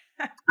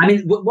 I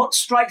mean, what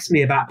strikes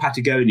me about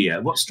Patagonia,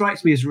 what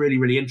strikes me as really,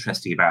 really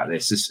interesting about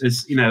this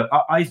is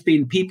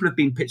people have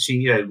been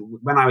pitching,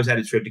 when I was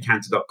editor of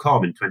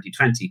Decanter.com in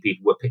 2020,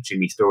 people were pitching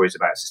me stories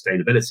about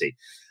sustainability.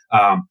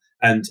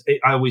 And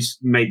I always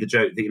made the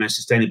joke that,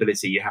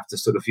 sustainability, you have to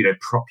sort of,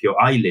 prop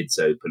your eyelids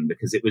open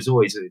because it was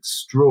always an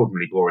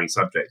extraordinarily boring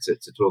subject to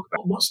talk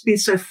about. What's been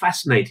so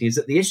fascinating is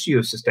that the issue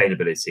of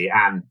sustainability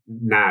and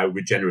now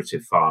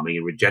regenerative farming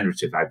and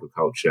regenerative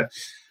agriculture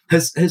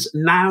has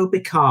now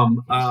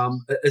become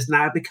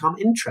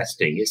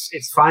interesting.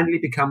 It's finally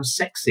become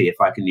sexy, if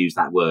I can use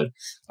that word,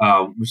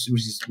 which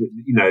is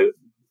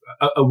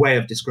a way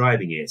of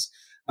describing it.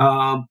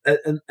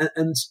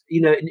 In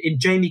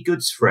Jamie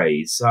Good's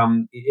phrase,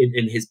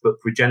 in his book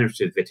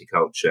Regenerative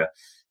Viticulture,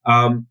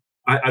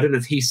 I don't know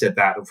if he said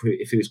that or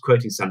if he was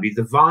quoting somebody.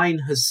 The vine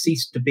has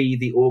ceased to be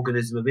the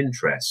organism of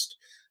interest.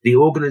 The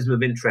organism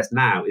of interest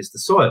now is the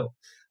soil.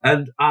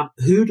 And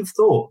who'd have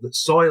thought that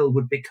soil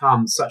would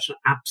become such an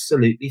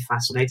absolutely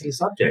fascinating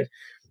subject?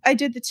 I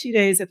did the 2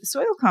 days at the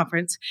soil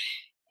conference,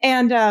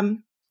 and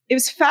it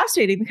was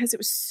fascinating because it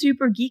was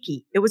super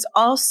geeky. It was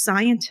all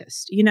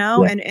scientists, Yeah.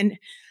 and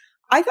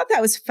I thought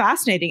that was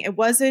fascinating. It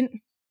wasn't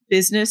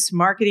business,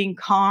 marketing,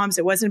 comms.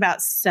 It wasn't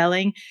about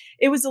selling.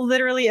 It was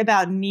literally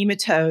about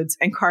nematodes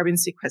and carbon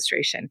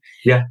sequestration.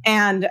 Yeah.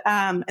 And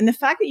the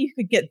fact that you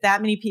could get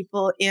that many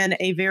people in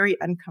a very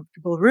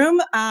uncomfortable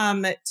room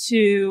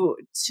to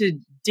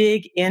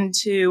dig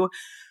into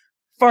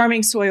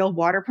farming soil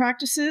water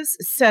practices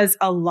says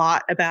a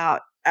lot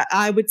about,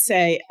 I would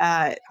say,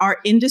 our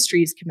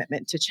industry's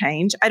commitment to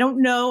change. I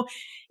don't know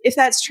if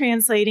that's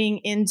translating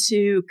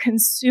into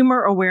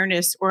consumer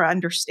awareness or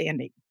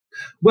understanding.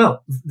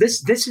 Well,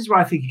 this is where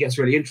I think it gets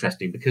really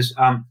interesting because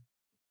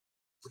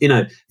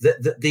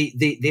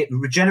the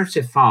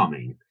regenerative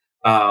farming,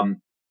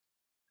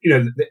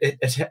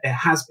 it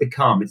has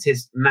become, it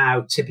is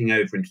now tipping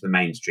over into the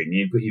mainstream.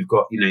 You've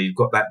got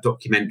that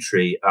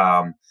documentary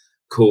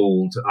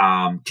called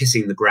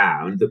 "Kissing the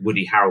Ground" that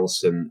Woody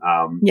Harrelson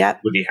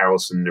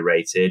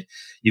narrated.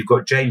 You've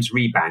got James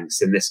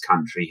Rebanks in this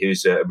country,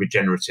 who's a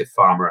regenerative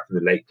farmer up in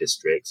the Lake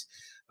District.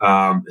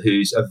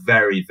 Who's a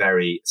very,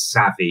 very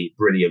savvy,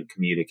 brilliant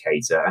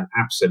communicator, and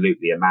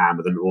absolutely a man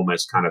with an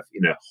almost kind of,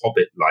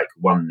 hobbit-like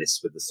oneness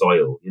with the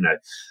soil,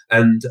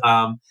 And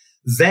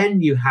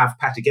then you have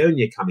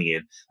Patagonia coming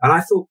in. And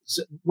I thought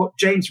what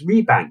James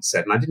Rebanks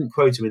said, and I didn't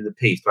quote him in the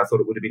piece, but I thought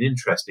it would have been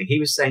interesting. He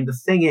was saying the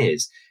thing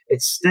is,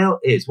 it still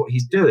is, what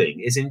he's doing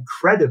is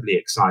incredibly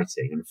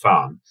exciting and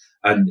fun.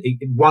 And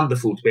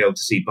wonderful to be able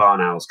to see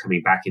barn owls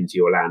coming back into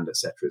your land, et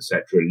cetera,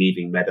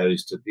 leaving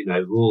meadows to,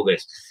 all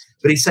this.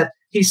 But he said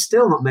he's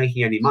still not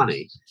making any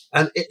money.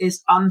 And it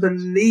is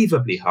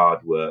unbelievably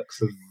hard work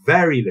for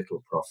very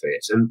little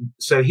profit. And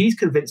so he's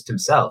convinced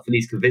himself, and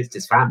he's convinced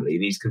his family,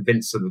 and he's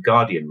convinced some of the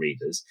Guardian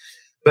readers.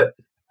 But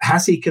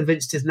has he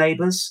convinced his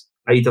neighbours?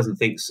 He doesn't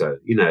think so,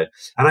 And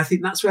I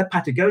think that's where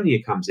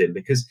Patagonia comes in,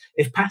 because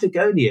if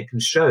Patagonia can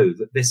show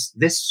that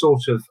this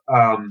sort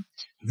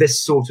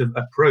of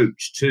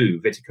approach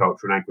to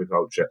viticulture and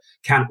agriculture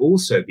can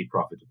also be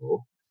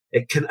profitable,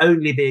 it can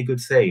only be a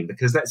good thing,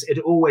 because it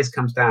always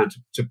comes down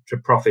to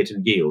profit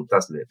and yield,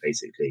 doesn't it?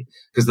 Basically,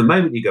 because the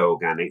moment you go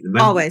organic,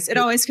 it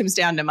always comes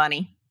down to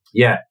money.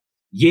 Yeah,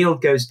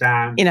 yield goes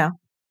down,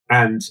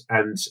 and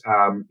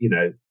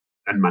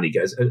money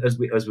goes, as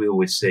we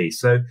always see.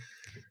 So.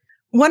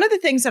 One of the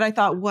things that I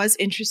thought was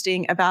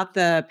interesting about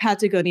the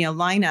Patagonia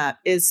lineup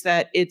is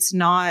that it's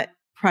not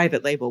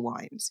private label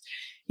wines.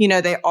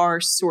 They are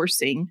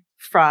sourcing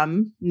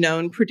from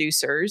known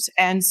producers.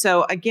 And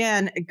so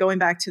again, going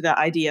back to the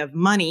idea of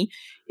money,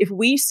 if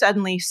we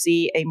suddenly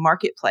see a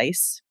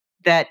marketplace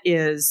that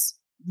is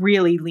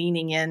really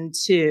leaning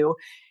into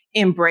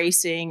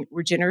embracing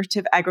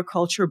regenerative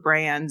agriculture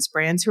brands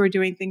who are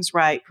doing things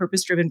right,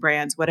 purpose-driven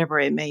brands, whatever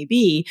it may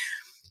be,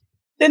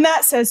 then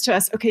that says to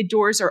us, okay,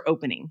 doors are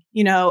opening,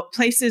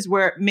 places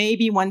where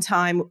maybe one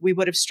time we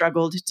would have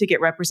struggled to get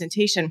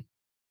representation.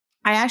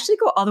 I actually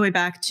go all the way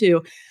back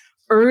to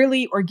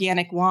early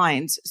organic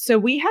wines. So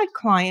we had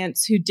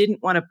clients who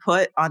didn't want to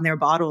put on their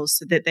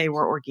bottles that they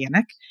were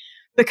organic,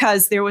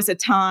 because there was a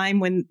time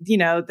when,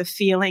 the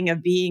feeling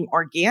of being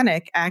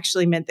organic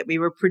actually meant that we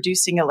were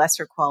producing a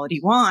lesser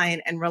quality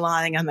wine and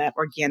relying on that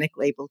organic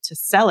label to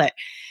sell it.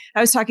 I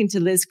was talking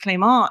to Liz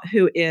Clément,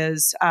 who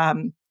is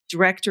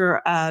director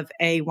of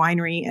a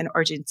winery in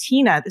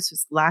Argentina. This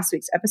was last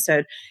week's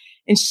episode.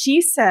 And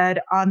she said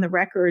on the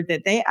record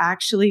that they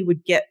actually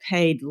would get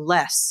paid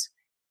less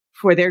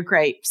for their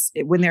grapes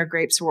when their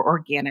grapes were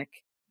organic.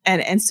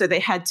 And so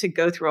they had to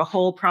go through a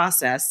whole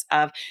process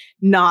of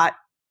not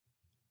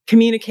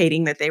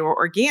communicating that they were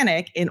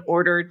organic in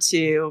order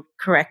to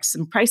correct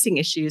some pricing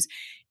issues,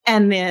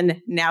 and then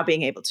now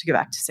being able to go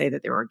back to say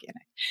that they're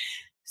organic.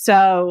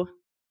 So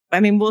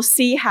we'll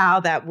see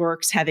how that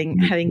works, having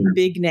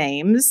big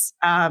names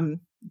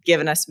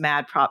given us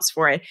mad props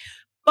for it.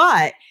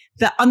 But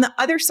on the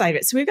other side of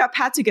it, so we've got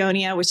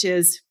Patagonia, which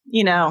is,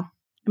 I'm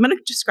going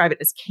to describe it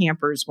as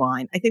camper's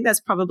wine. I think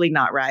that's probably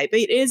not right, but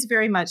it is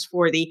very much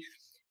for the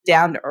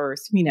down to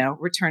earth,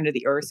 return to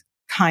the earth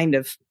kind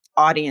of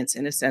audience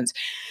in a sense.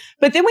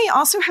 But then we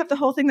also have the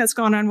whole thing that's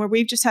going on where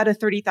we've just had a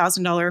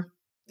 £30,000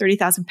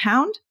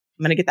 pound,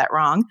 I'm going to get that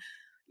wrong,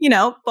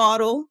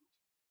 bottle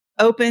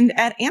opened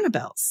at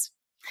Annabelle's.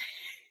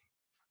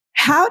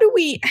 How do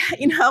we,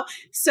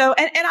 so,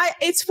 and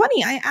it's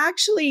funny, I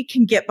actually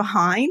can get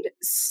behind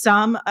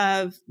some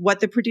of what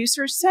the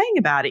producer is saying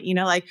about it,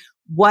 like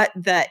what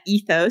the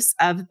ethos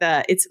of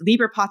it's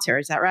Liber Pater,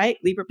 is that right?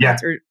 Liber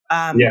Pater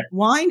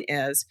wine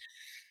is.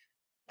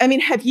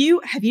 Have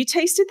you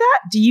tasted that?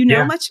 Do you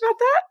know much about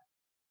that?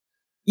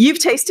 You've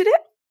tasted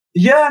it?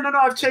 Yeah, no,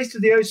 I've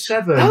tasted the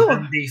 07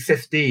 and the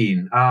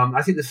 15.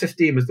 I think the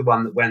 15 was the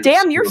one that went.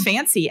 Damn, you're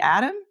fancy,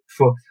 Adam.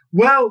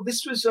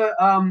 This was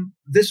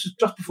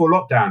just before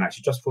lockdown,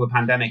 actually, just before the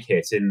pandemic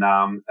hit.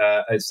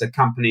 It's a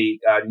company,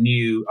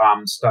 new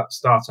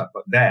startup,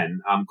 but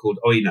then called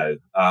Oeno,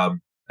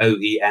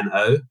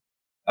 OENO.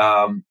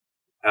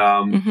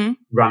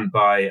 run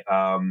by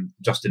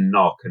Justin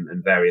Nock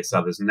and various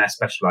others, and they're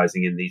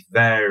specialising in these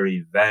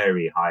very,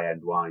 very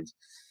high-end wines.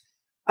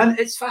 And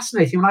it's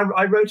fascinating. When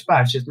I wrote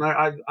about it, and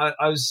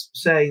I was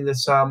saying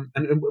this, and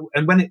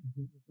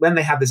when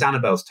they had this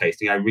Annabelle's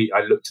tasting, I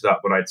looked it up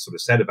what I'd sort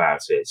of said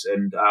about it,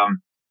 and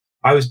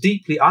I was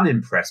deeply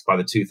unimpressed by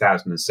the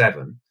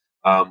 2007,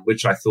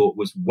 which I thought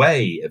was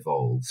way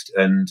evolved,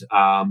 and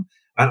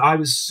I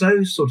was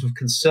so sort of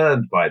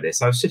concerned by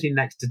this. I was sitting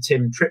next to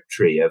Tim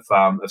Triptree of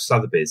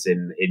Sotheby's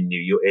in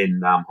New York,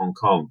 in Hong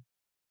Kong,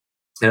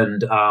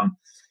 and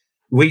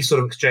we sort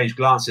of exchanged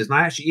glances, and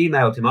I actually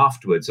emailed him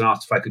afterwards and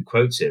asked if I could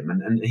quote him.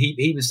 And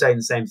he was saying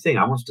the same thing.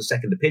 I wanted a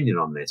second opinion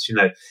on this.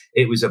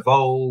 It was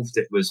evolved.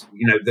 It was,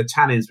 the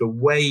tannins were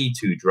way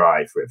too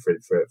dry for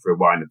a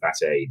wine of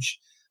that age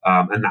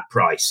and that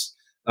price.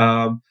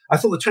 I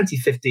thought the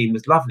 2015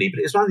 was lovely, but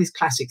it was one of these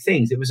classic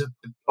things. It was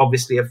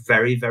obviously a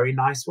very, very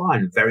nice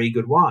wine, very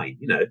good wine,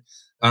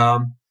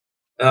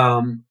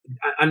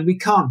 and we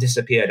can't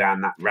disappear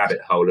down that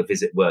rabbit hole of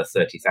is it worth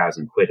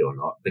 30,000 quid or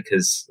not?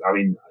 Because,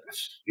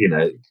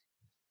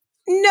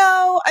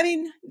 No,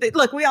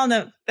 look, we all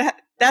know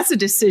that's a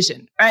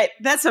decision, right?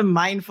 That's a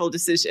mindful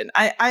decision.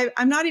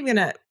 I'm not even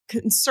going to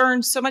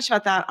concern so much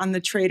about that on the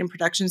trade and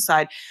production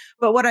side.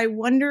 But what I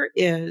wonder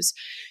is,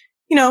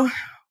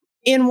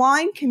 in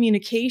wine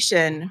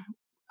communication,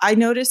 I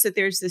notice that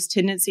there's this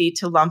tendency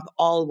to lump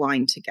all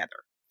wine together.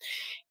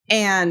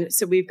 And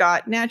so we've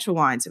got natural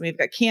wines, and we've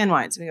got canned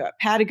wines, and we've got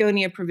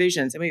Patagonia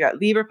provisions, and we've got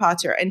Liber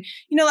Pater. And,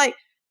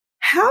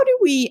 how do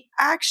we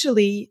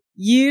actually,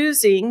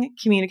 using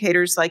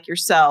communicators like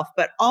yourself,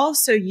 but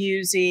also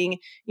using,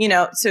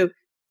 so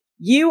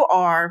you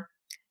are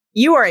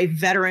a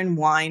veteran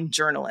wine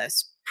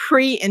journalist,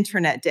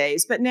 pre-internet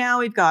days, but now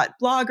we've got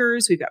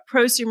bloggers, we've got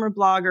prosumer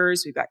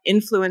bloggers, we've got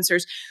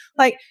influencers.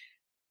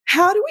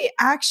 How do we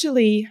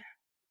actually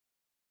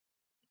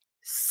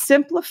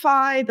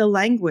simplify the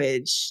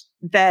language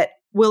that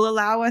will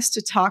allow us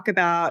to talk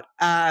about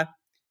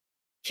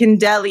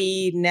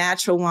Kindelli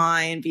natural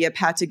wine via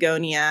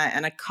Patagonia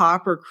and a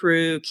Copper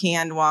Cru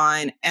canned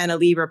wine and a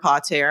Liber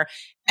Pater,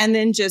 and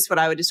then just what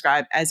I would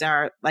describe as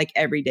our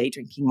everyday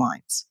drinking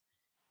wines?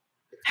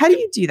 How do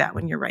you do that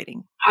when you're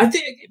writing? I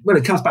think,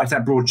 it comes back to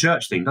that broad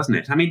church thing, doesn't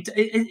it? I mean,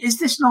 is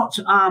this not,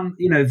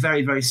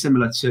 very, very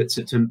similar to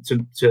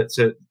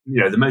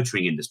the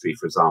motoring industry,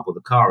 for example,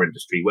 the car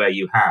industry, where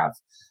you have,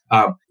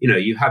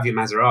 you have your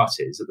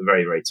Maseratis at the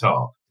very, very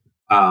top.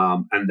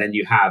 And then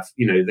you have,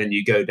 then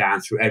you go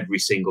down through every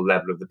single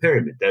level of the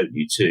pyramid, don't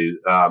you, to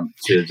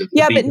the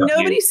but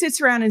nobody sits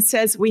around and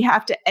says we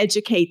have to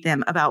educate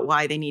them about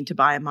why they need to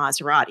buy a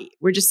Maserati.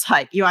 We're just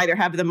you either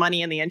have the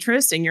money and the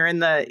interest and you're in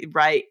the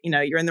right,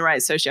 you're in the right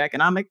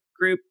socioeconomic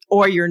group,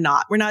 or you're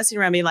not. We're not sitting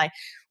around being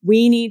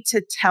we need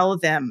to tell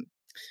them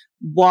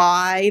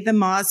why the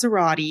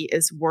Maserati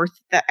is worth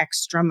the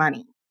extra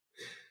money,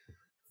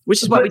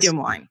 which is what we do in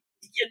wine.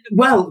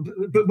 Well,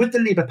 but with the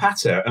Liber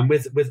Pater and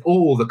with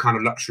all the kind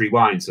of luxury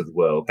wines of the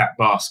world, that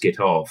basket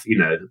of,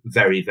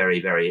 very, very,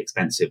 very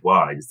expensive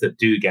wines that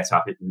do get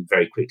up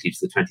very quickly to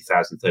the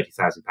 20,000,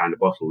 30,000 pound a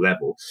bottle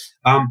level,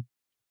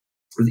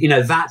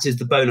 that is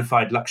the bona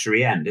fide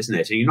luxury end, isn't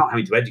it? And you're not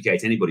having to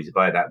educate anybody to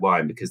buy that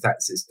wine, because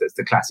that's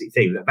the classic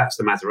thing. That's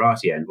the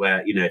Maserati end,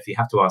 where, if you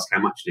have to ask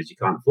how much it is, you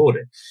can't afford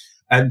it.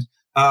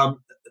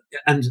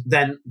 And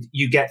then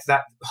you get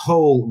that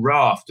whole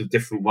raft of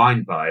different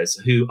wine buyers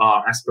who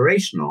are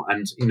aspirational,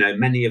 and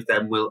many of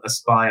them will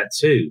aspire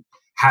to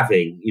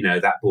having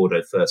that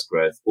Bordeaux First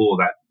Growth, or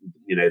that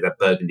that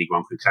Burgundy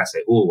Grand Cru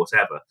Classic, or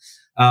whatever.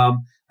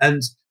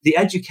 And the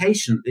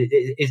education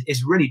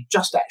is really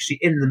just actually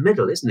in the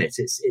middle, isn't it?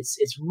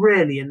 It's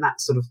really in that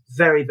sort of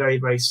very, very,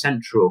 very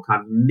central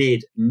kind of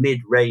mid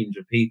range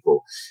of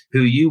people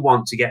who you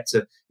want to get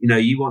to.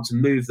 You want to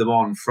move them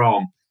on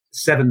from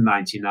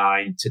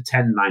 $7.99 to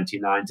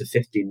 $10.99 to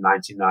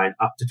 $15.99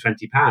 up to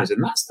 £20,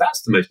 and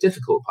that's the most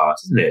difficult part,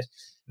 isn't it?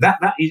 That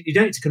you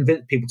don't need to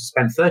convince people to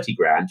spend 30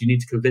 grand. You need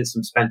to convince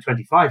them to spend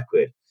 25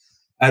 quid,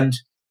 and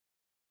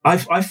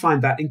I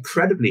find that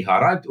incredibly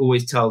hard. I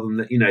always tell them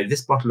that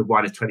this bottle of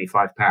wine is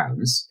 £25.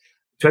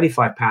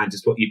 £25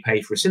 is what you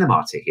pay for a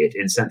cinema ticket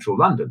in central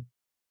London,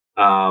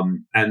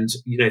 and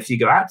if you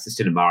go out to the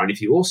cinema, and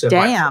if you also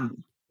buy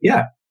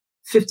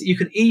 50, you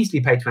can easily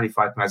pay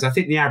 £25. I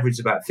think the average is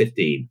about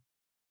 15.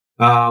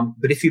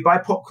 But if you buy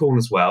popcorn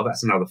as well,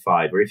 that's another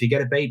 £5. Or if you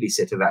get a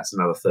babysitter, that's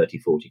another 30,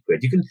 40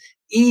 quid. You can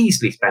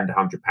easily spend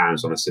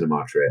 £100 on a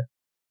cinema trip.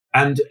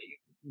 And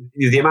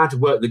the amount of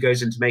work that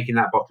goes into making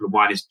that bottle of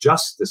wine is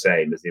just the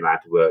same as the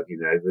amount of work,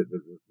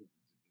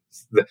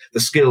 the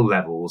skill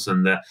levels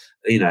and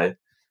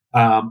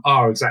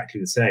are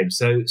exactly the same.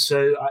 So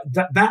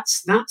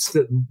that's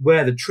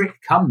where the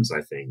trick comes,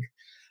 I think.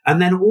 And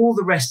then all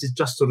the rest is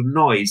just sort of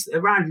noise.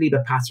 Around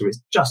Liber Pater,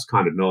 it's just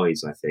kind of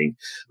noise, I think.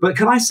 But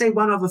can I say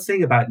one other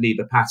thing about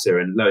Liber Pater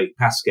and Loic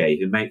Pasquet,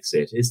 who makes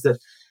it, is that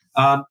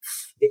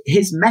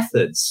his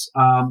methods,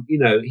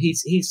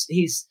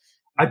 he's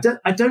I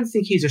don't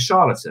think he's a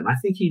charlatan. I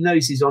think he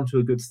knows he's onto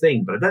a good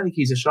thing, but I don't think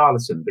he's a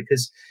charlatan,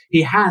 because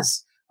he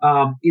has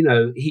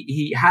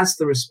he has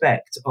the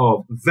respect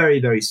of very,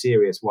 very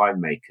serious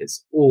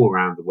winemakers all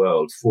around the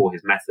world for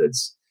his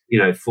methods.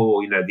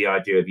 For the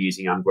idea of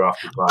using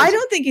ungrafted vines. I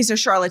don't think he's a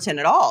charlatan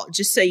at all.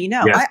 Just so you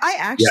know, Yeah. I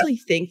actually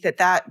think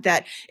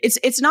that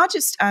it's not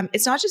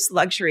just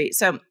luxury.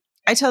 So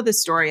I tell this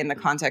story in the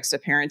context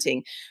of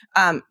parenting.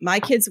 My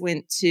kids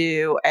went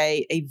to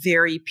a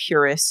very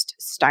purist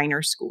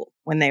Steiner school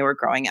when they were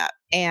growing up,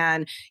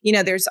 and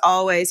there's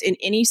always in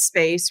any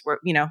space where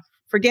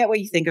forget what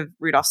you think of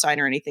Rudolf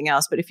Steiner or anything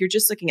else, but if you're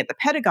just looking at the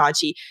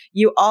pedagogy,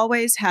 you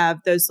always have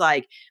those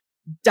like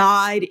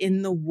dyed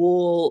in the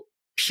wool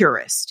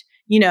purist.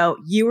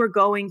 You are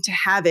going to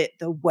have it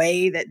the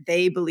way that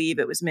they believe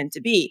it was meant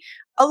to be.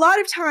 A lot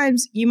of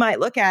times you might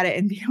look at it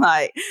and be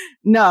like,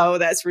 no,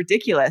 that's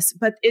ridiculous.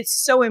 But it's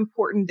so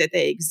important that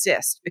they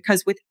exist,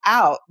 because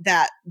without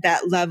that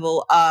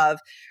level of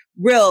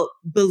real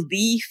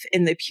belief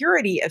in the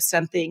purity of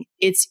something,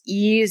 it's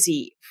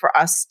easy for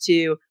us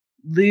to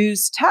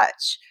lose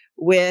touch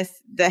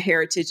with the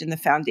heritage and the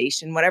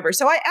foundation, whatever.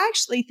 So I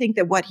actually think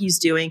that what he's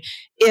doing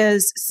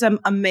is some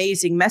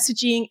amazing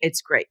messaging.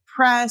 It's great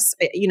press.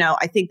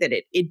 I think that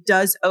it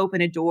does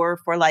open a door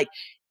for like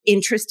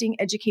interesting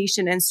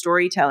education and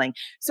storytelling.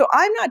 So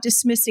I'm not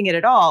dismissing it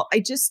at all. I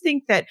just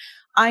think that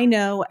I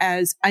know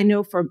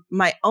from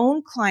my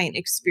own client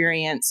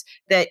experience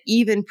that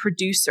even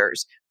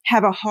producers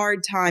have a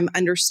hard time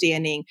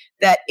understanding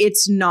that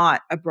it's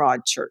not a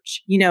broad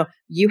church.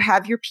 You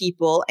have your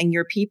people, and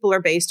your people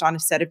are based on a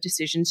set of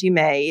decisions you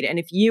made. And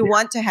if you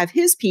want to have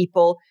his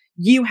people,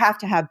 you have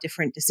to have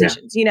different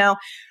decisions,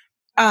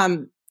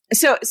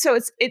 So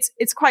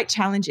it's quite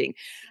challenging.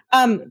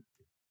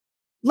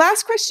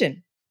 Last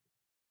question.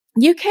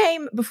 You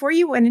came, before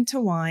you went into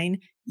wine,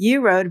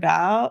 you wrote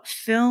about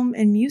film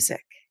and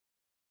music.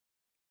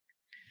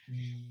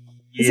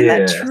 Isn't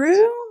that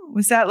true?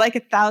 Was that like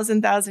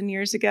 1,000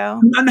 years ago?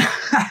 No,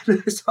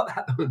 it's not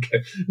that long ago.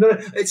 No,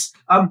 it's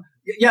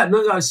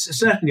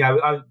certainly.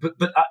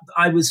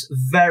 I was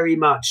very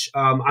much.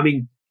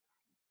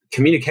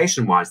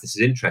 Communication-wise, this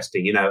is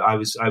interesting. I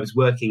was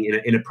working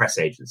in a press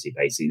agency.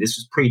 Basically, this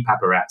was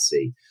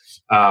pre-paparazzi.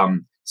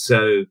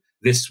 So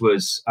this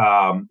was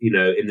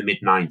in the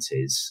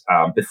mid-90s,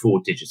 before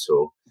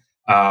digital,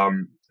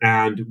 and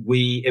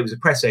it was a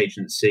press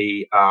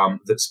agency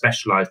that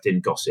specialised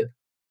in gossip.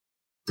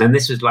 And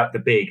this was like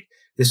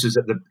this was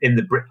in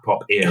the Britpop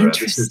era.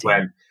 This is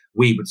when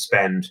we would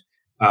spend,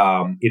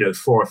 4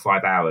 or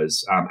 5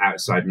 hours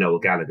outside Noel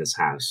Gallagher's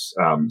house,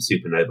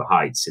 Supernova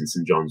Heights in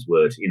St. John's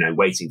Wood,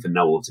 waiting for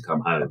Noel to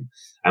come home.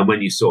 And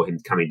when you saw him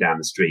coming down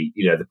the street,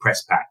 the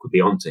press pack would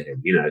be onto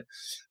him,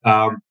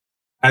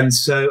 And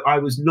so I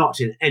was not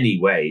in any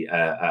way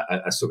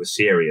a sort of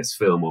serious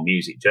film or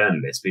music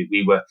journalist.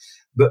 We were,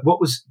 but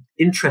what was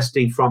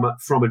interesting from a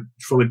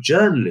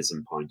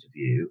journalism point of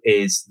view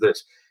is that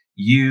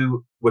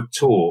you were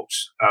taught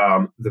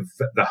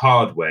the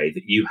hard way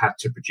that you had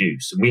to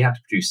produce, and we had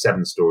to produce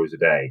 7 stories a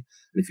day.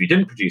 And if you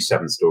didn't produce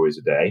 7 stories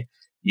a day,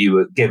 you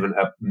were given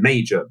a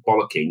major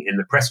bollocking in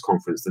the press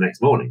conference the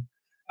next morning.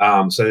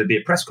 So there'd be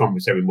a press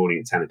conference every morning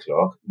at 10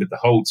 o'clock with the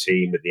whole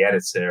team, with the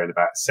editor and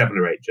about 7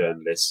 or 8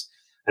 journalists.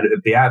 And it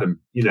would be,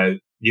 Adam, you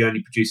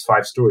only produced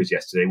 5 stories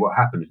yesterday. What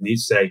happened? And you'd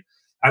say,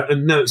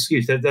 and no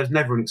excuse. There's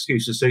never an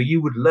excuse. And so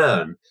you would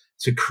learn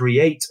to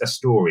create a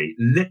story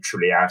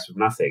literally out of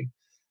nothing.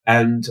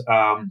 And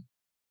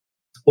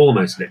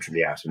almost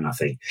literally out of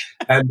nothing.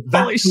 And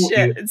holy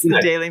shit, it's the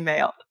Daily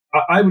Mail.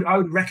 I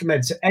would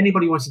recommend to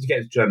anybody wanting to get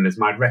into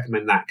journalism, I'd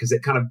recommend that, because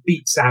it kind of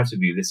beats out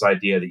of you this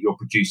idea that you're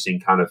producing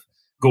kind of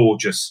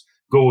gorgeous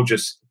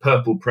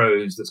purple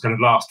prose that's going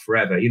to last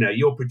forever.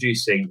 You're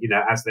producing,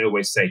 as they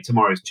always say,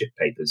 tomorrow's chip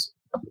papers.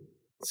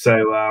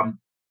 So,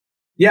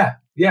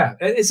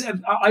 it's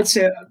I'd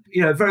say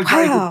very very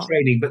good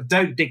training, but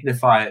don't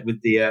dignify it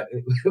with the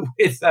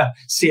with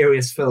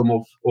serious film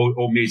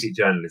or music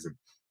journalism.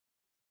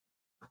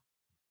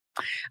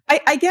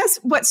 I guess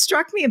what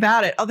struck me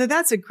about it, although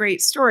that's a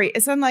great story,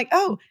 is I'm like,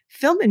 oh,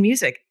 film and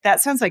music,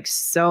 that sounds like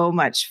so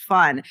much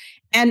fun.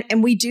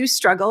 And we do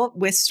struggle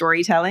with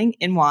storytelling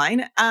in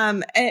wine.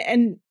 I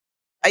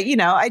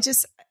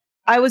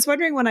was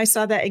wondering when I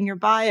saw that in your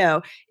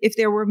bio, if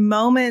there were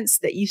moments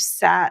that you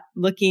sat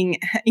looking,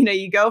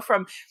 you go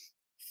from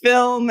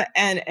film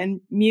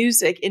and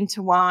music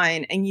into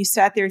wine, and you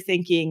sat there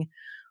thinking,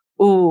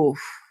 oh,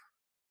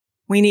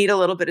 we need a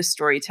little bit of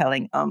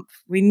storytelling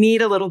oomph. We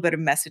need a little bit of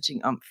messaging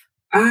oomph.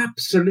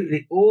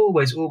 Absolutely,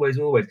 always.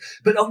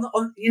 But on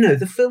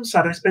the film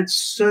side, I spent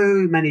so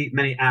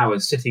many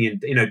hours sitting in,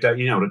 you know what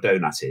a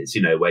donut is,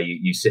 where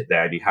you sit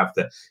there and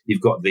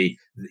you've got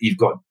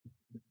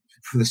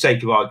for the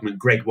sake of argument,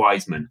 Greg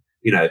Wiseman,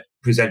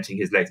 presenting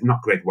his latest,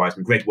 not Greg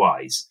Wiseman, Greg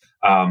Wise,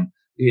 and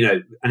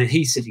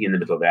he's sitting in the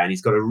middle there, and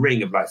he's got a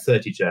ring of like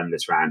 30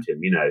 journalists around him,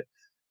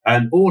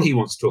 and all he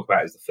wants to talk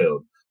about is the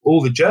film. All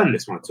the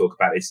journalists want to talk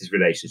about is his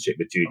relationship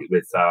with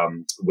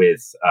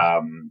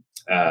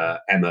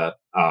Emma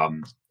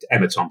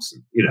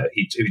Thompson,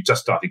 who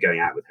just started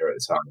going out with her at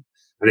the time,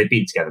 and they've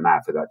been together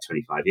now for about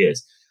 25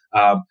 years.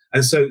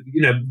 And so,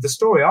 the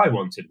story I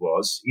wanted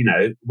was,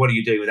 what are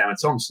you doing with Emma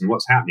Thompson?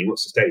 What's happening?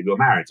 What's the state of your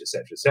marriage, et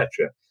cetera, et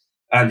cetera.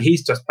 And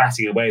he's just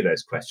batting away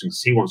those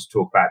questions. He wants to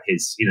talk about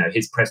his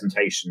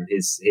presentation,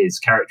 his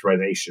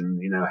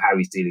characterization, how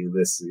he's dealing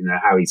with this,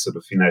 how he's sort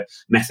of,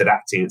 method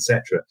acting, et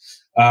cetera.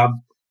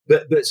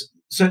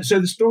 So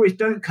the stories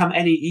don't come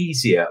any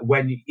easier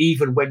when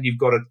you've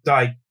got a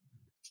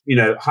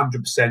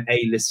 100%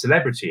 A-list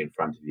celebrity in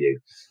front of you.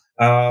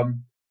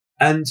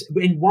 And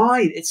in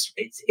wine,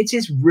 it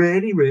is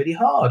really, really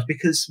hard,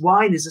 because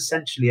wine is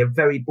essentially a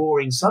very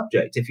boring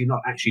subject if you're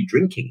not actually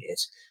drinking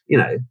it.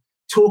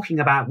 Talking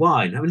about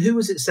wine. I mean, who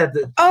was it said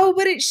that? Oh,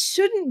 but it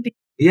shouldn't be.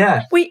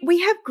 Yeah, we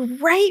have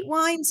great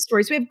wine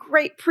stories. We have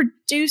great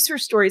producer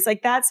stories.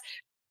 Like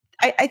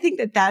I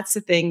think that's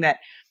the thing that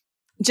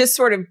just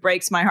sort of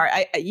breaks my heart.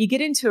 You get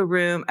into a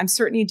room, I'm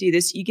certain you do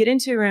this, you get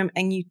into a room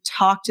and you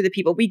talk to the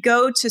people. We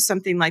go to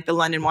something like the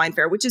London Wine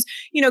Fair, which is,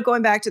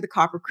 going back to the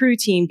Copper Crew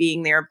team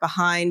being there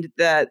behind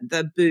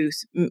the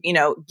booth,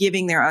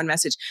 giving their own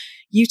message.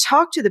 You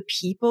talk to the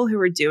people who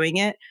are doing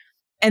it,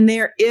 and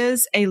there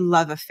is a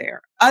love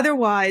affair.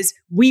 Otherwise,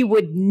 we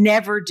would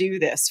never do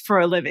this for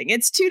a living.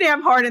 It's too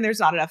damn hard and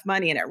there's not enough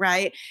money in it,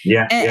 right?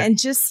 Yeah. And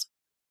just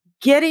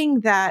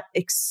getting that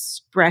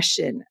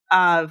expression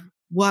of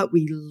what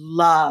we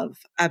love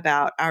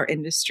about our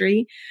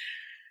industry,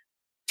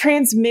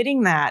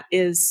 transmitting that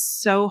is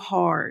so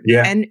hard.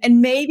 Yeah.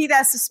 And maybe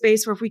that's the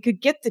space where if we could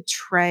get the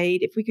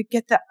trade, if we could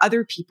get the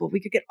other people, we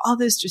could get all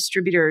those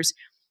distributors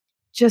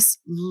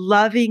just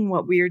loving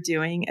what we're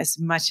doing as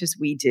much as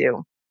we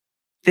do,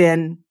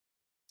 then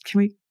can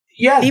we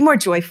be more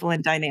joyful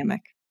and dynamic?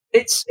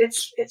 But it's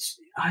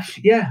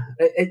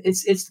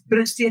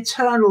the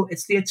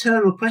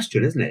eternal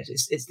question, isn't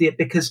it?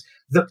 Because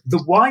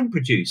the wine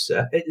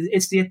producer,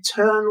 it's the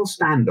eternal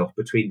standoff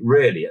between,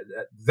 really at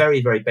a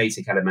very, very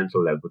basic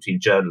elemental level, between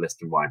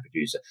journalist and wine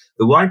producer.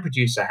 The wine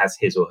producer has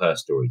his or her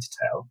story to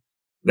tell.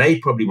 They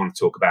probably want to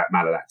talk about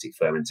malolactic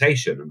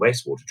fermentation and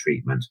wastewater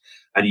treatment,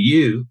 and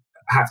you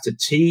have to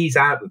tease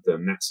out of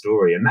them that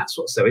story, and that's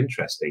what's so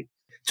interesting.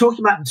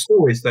 Talking about the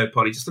stories, though,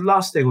 Polly, just the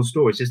last thing on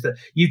stories is that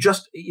you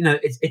just,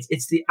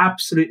 it's the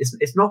absolute.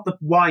 It's not the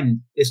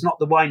wine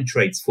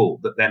trade's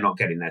fault that they're not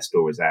getting their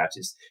stories out.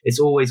 It's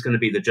always going to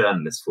be the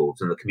journalist's fault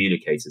and the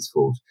communicator's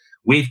fault.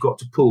 We've got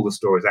to pull the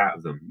stories out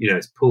of them.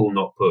 It's pull,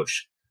 not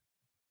push.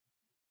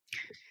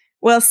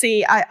 Well,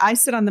 see, I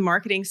sit on the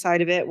marketing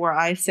side of it, where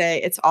I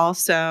say it's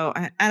also,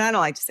 and I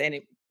don't like to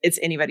say it's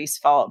anybody's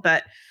fault,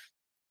 but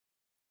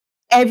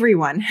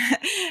everyone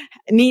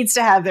needs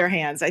to have their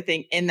hands, I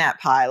think, in that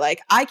pie.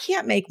 Like, I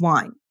can't make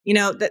wine.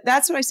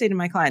 That's what I say to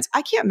my clients.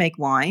 I can't make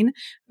wine,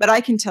 but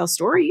I can tell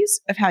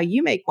stories of how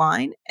you make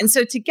wine. And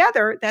so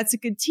together, that's a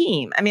good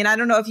team. I mean, I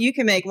don't know if you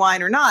can make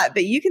wine or not,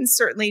 but you can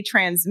certainly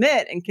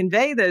transmit and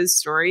convey those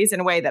stories in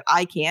a way that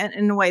I can't,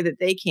 and in a way that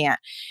they can't.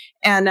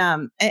 And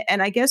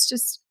I guess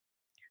just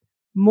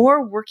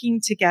more working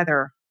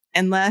together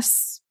and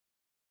less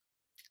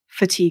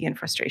fatigue and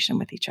frustration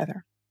with each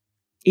other,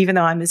 even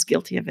though I'm as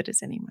guilty of it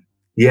as anyone.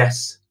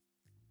 Yes.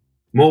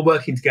 More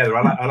working together.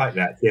 I like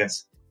that.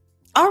 Yes.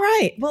 All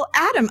right. Well,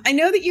 Adam, I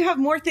know that you have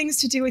more things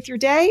to do with your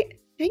day.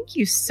 Thank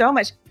you so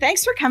much.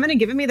 Thanks for coming and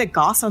giving me the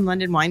goss on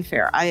London Wine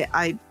Fair.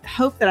 I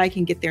hope that I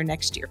can get there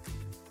next year.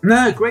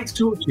 No, great to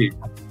talk to you.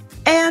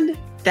 And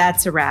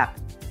that's a wrap.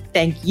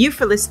 Thank you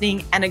for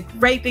listening, and a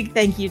great big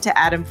thank you to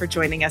Adam for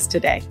joining us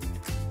today.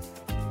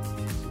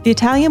 The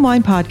Italian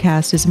Wine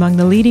Podcast is among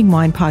the leading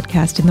wine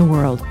podcasts in the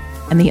world,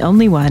 and the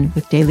only one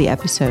with daily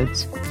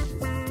episodes.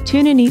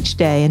 Tune in each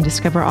day and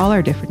discover all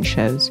our different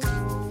shows.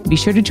 Be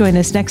sure to join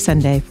us next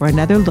Sunday for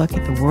another look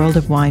at the world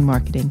of wine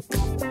marketing.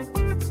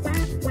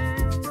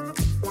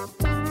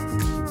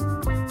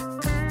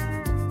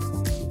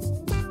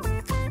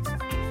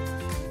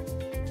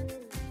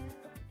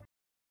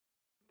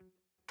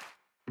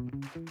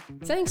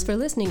 Thanks for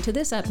listening to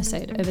this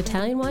episode of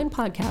Italian Wine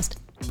Podcast,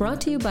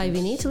 brought to you by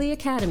Vinitaly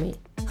Academy,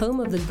 home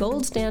of the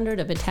gold standard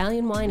of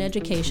Italian wine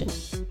education.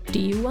 Do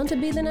you want to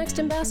be the next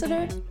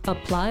ambassador?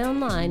 Apply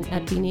online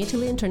at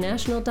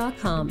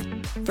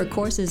vinitalyinternational.com for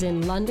courses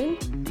in London,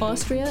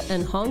 Austria,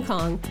 and Hong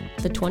Kong,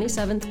 the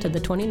 27th to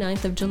the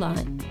 29th of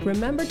July.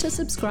 Remember to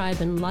subscribe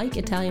and like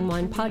Italian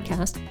Wine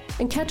Podcast,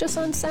 and catch us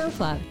on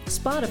SoundCloud,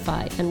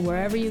 Spotify, and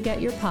wherever you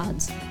get your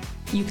pods.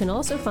 You can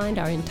also find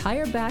our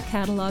entire back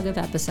catalog of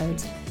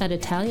episodes at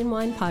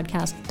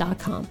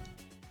ItalianWinePodcast.com.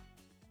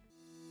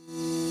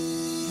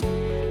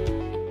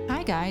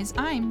 Hi guys,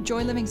 I'm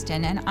Joy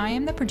Livingston, and I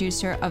am the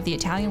producer of the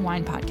Italian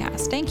Wine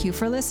Podcast. Thank you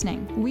for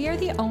listening. We are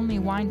the only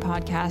wine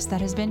podcast that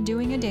has been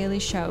doing a daily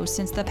show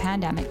since the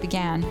pandemic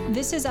began.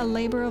 This is a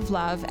labor of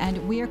love,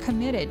 and we are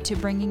committed to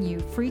bringing you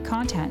free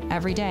content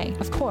every day.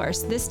 Of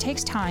course, this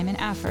takes time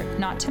and effort,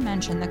 not to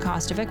mention the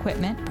cost of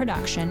equipment,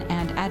 production,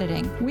 and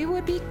editing. We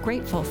would be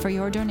grateful for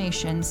your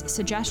donations,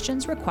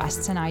 suggestions,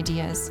 requests, and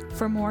ideas.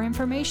 For more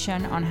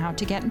information on how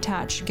to get in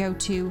touch, go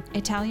to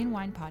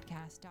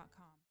ItalianWinePodcast.com.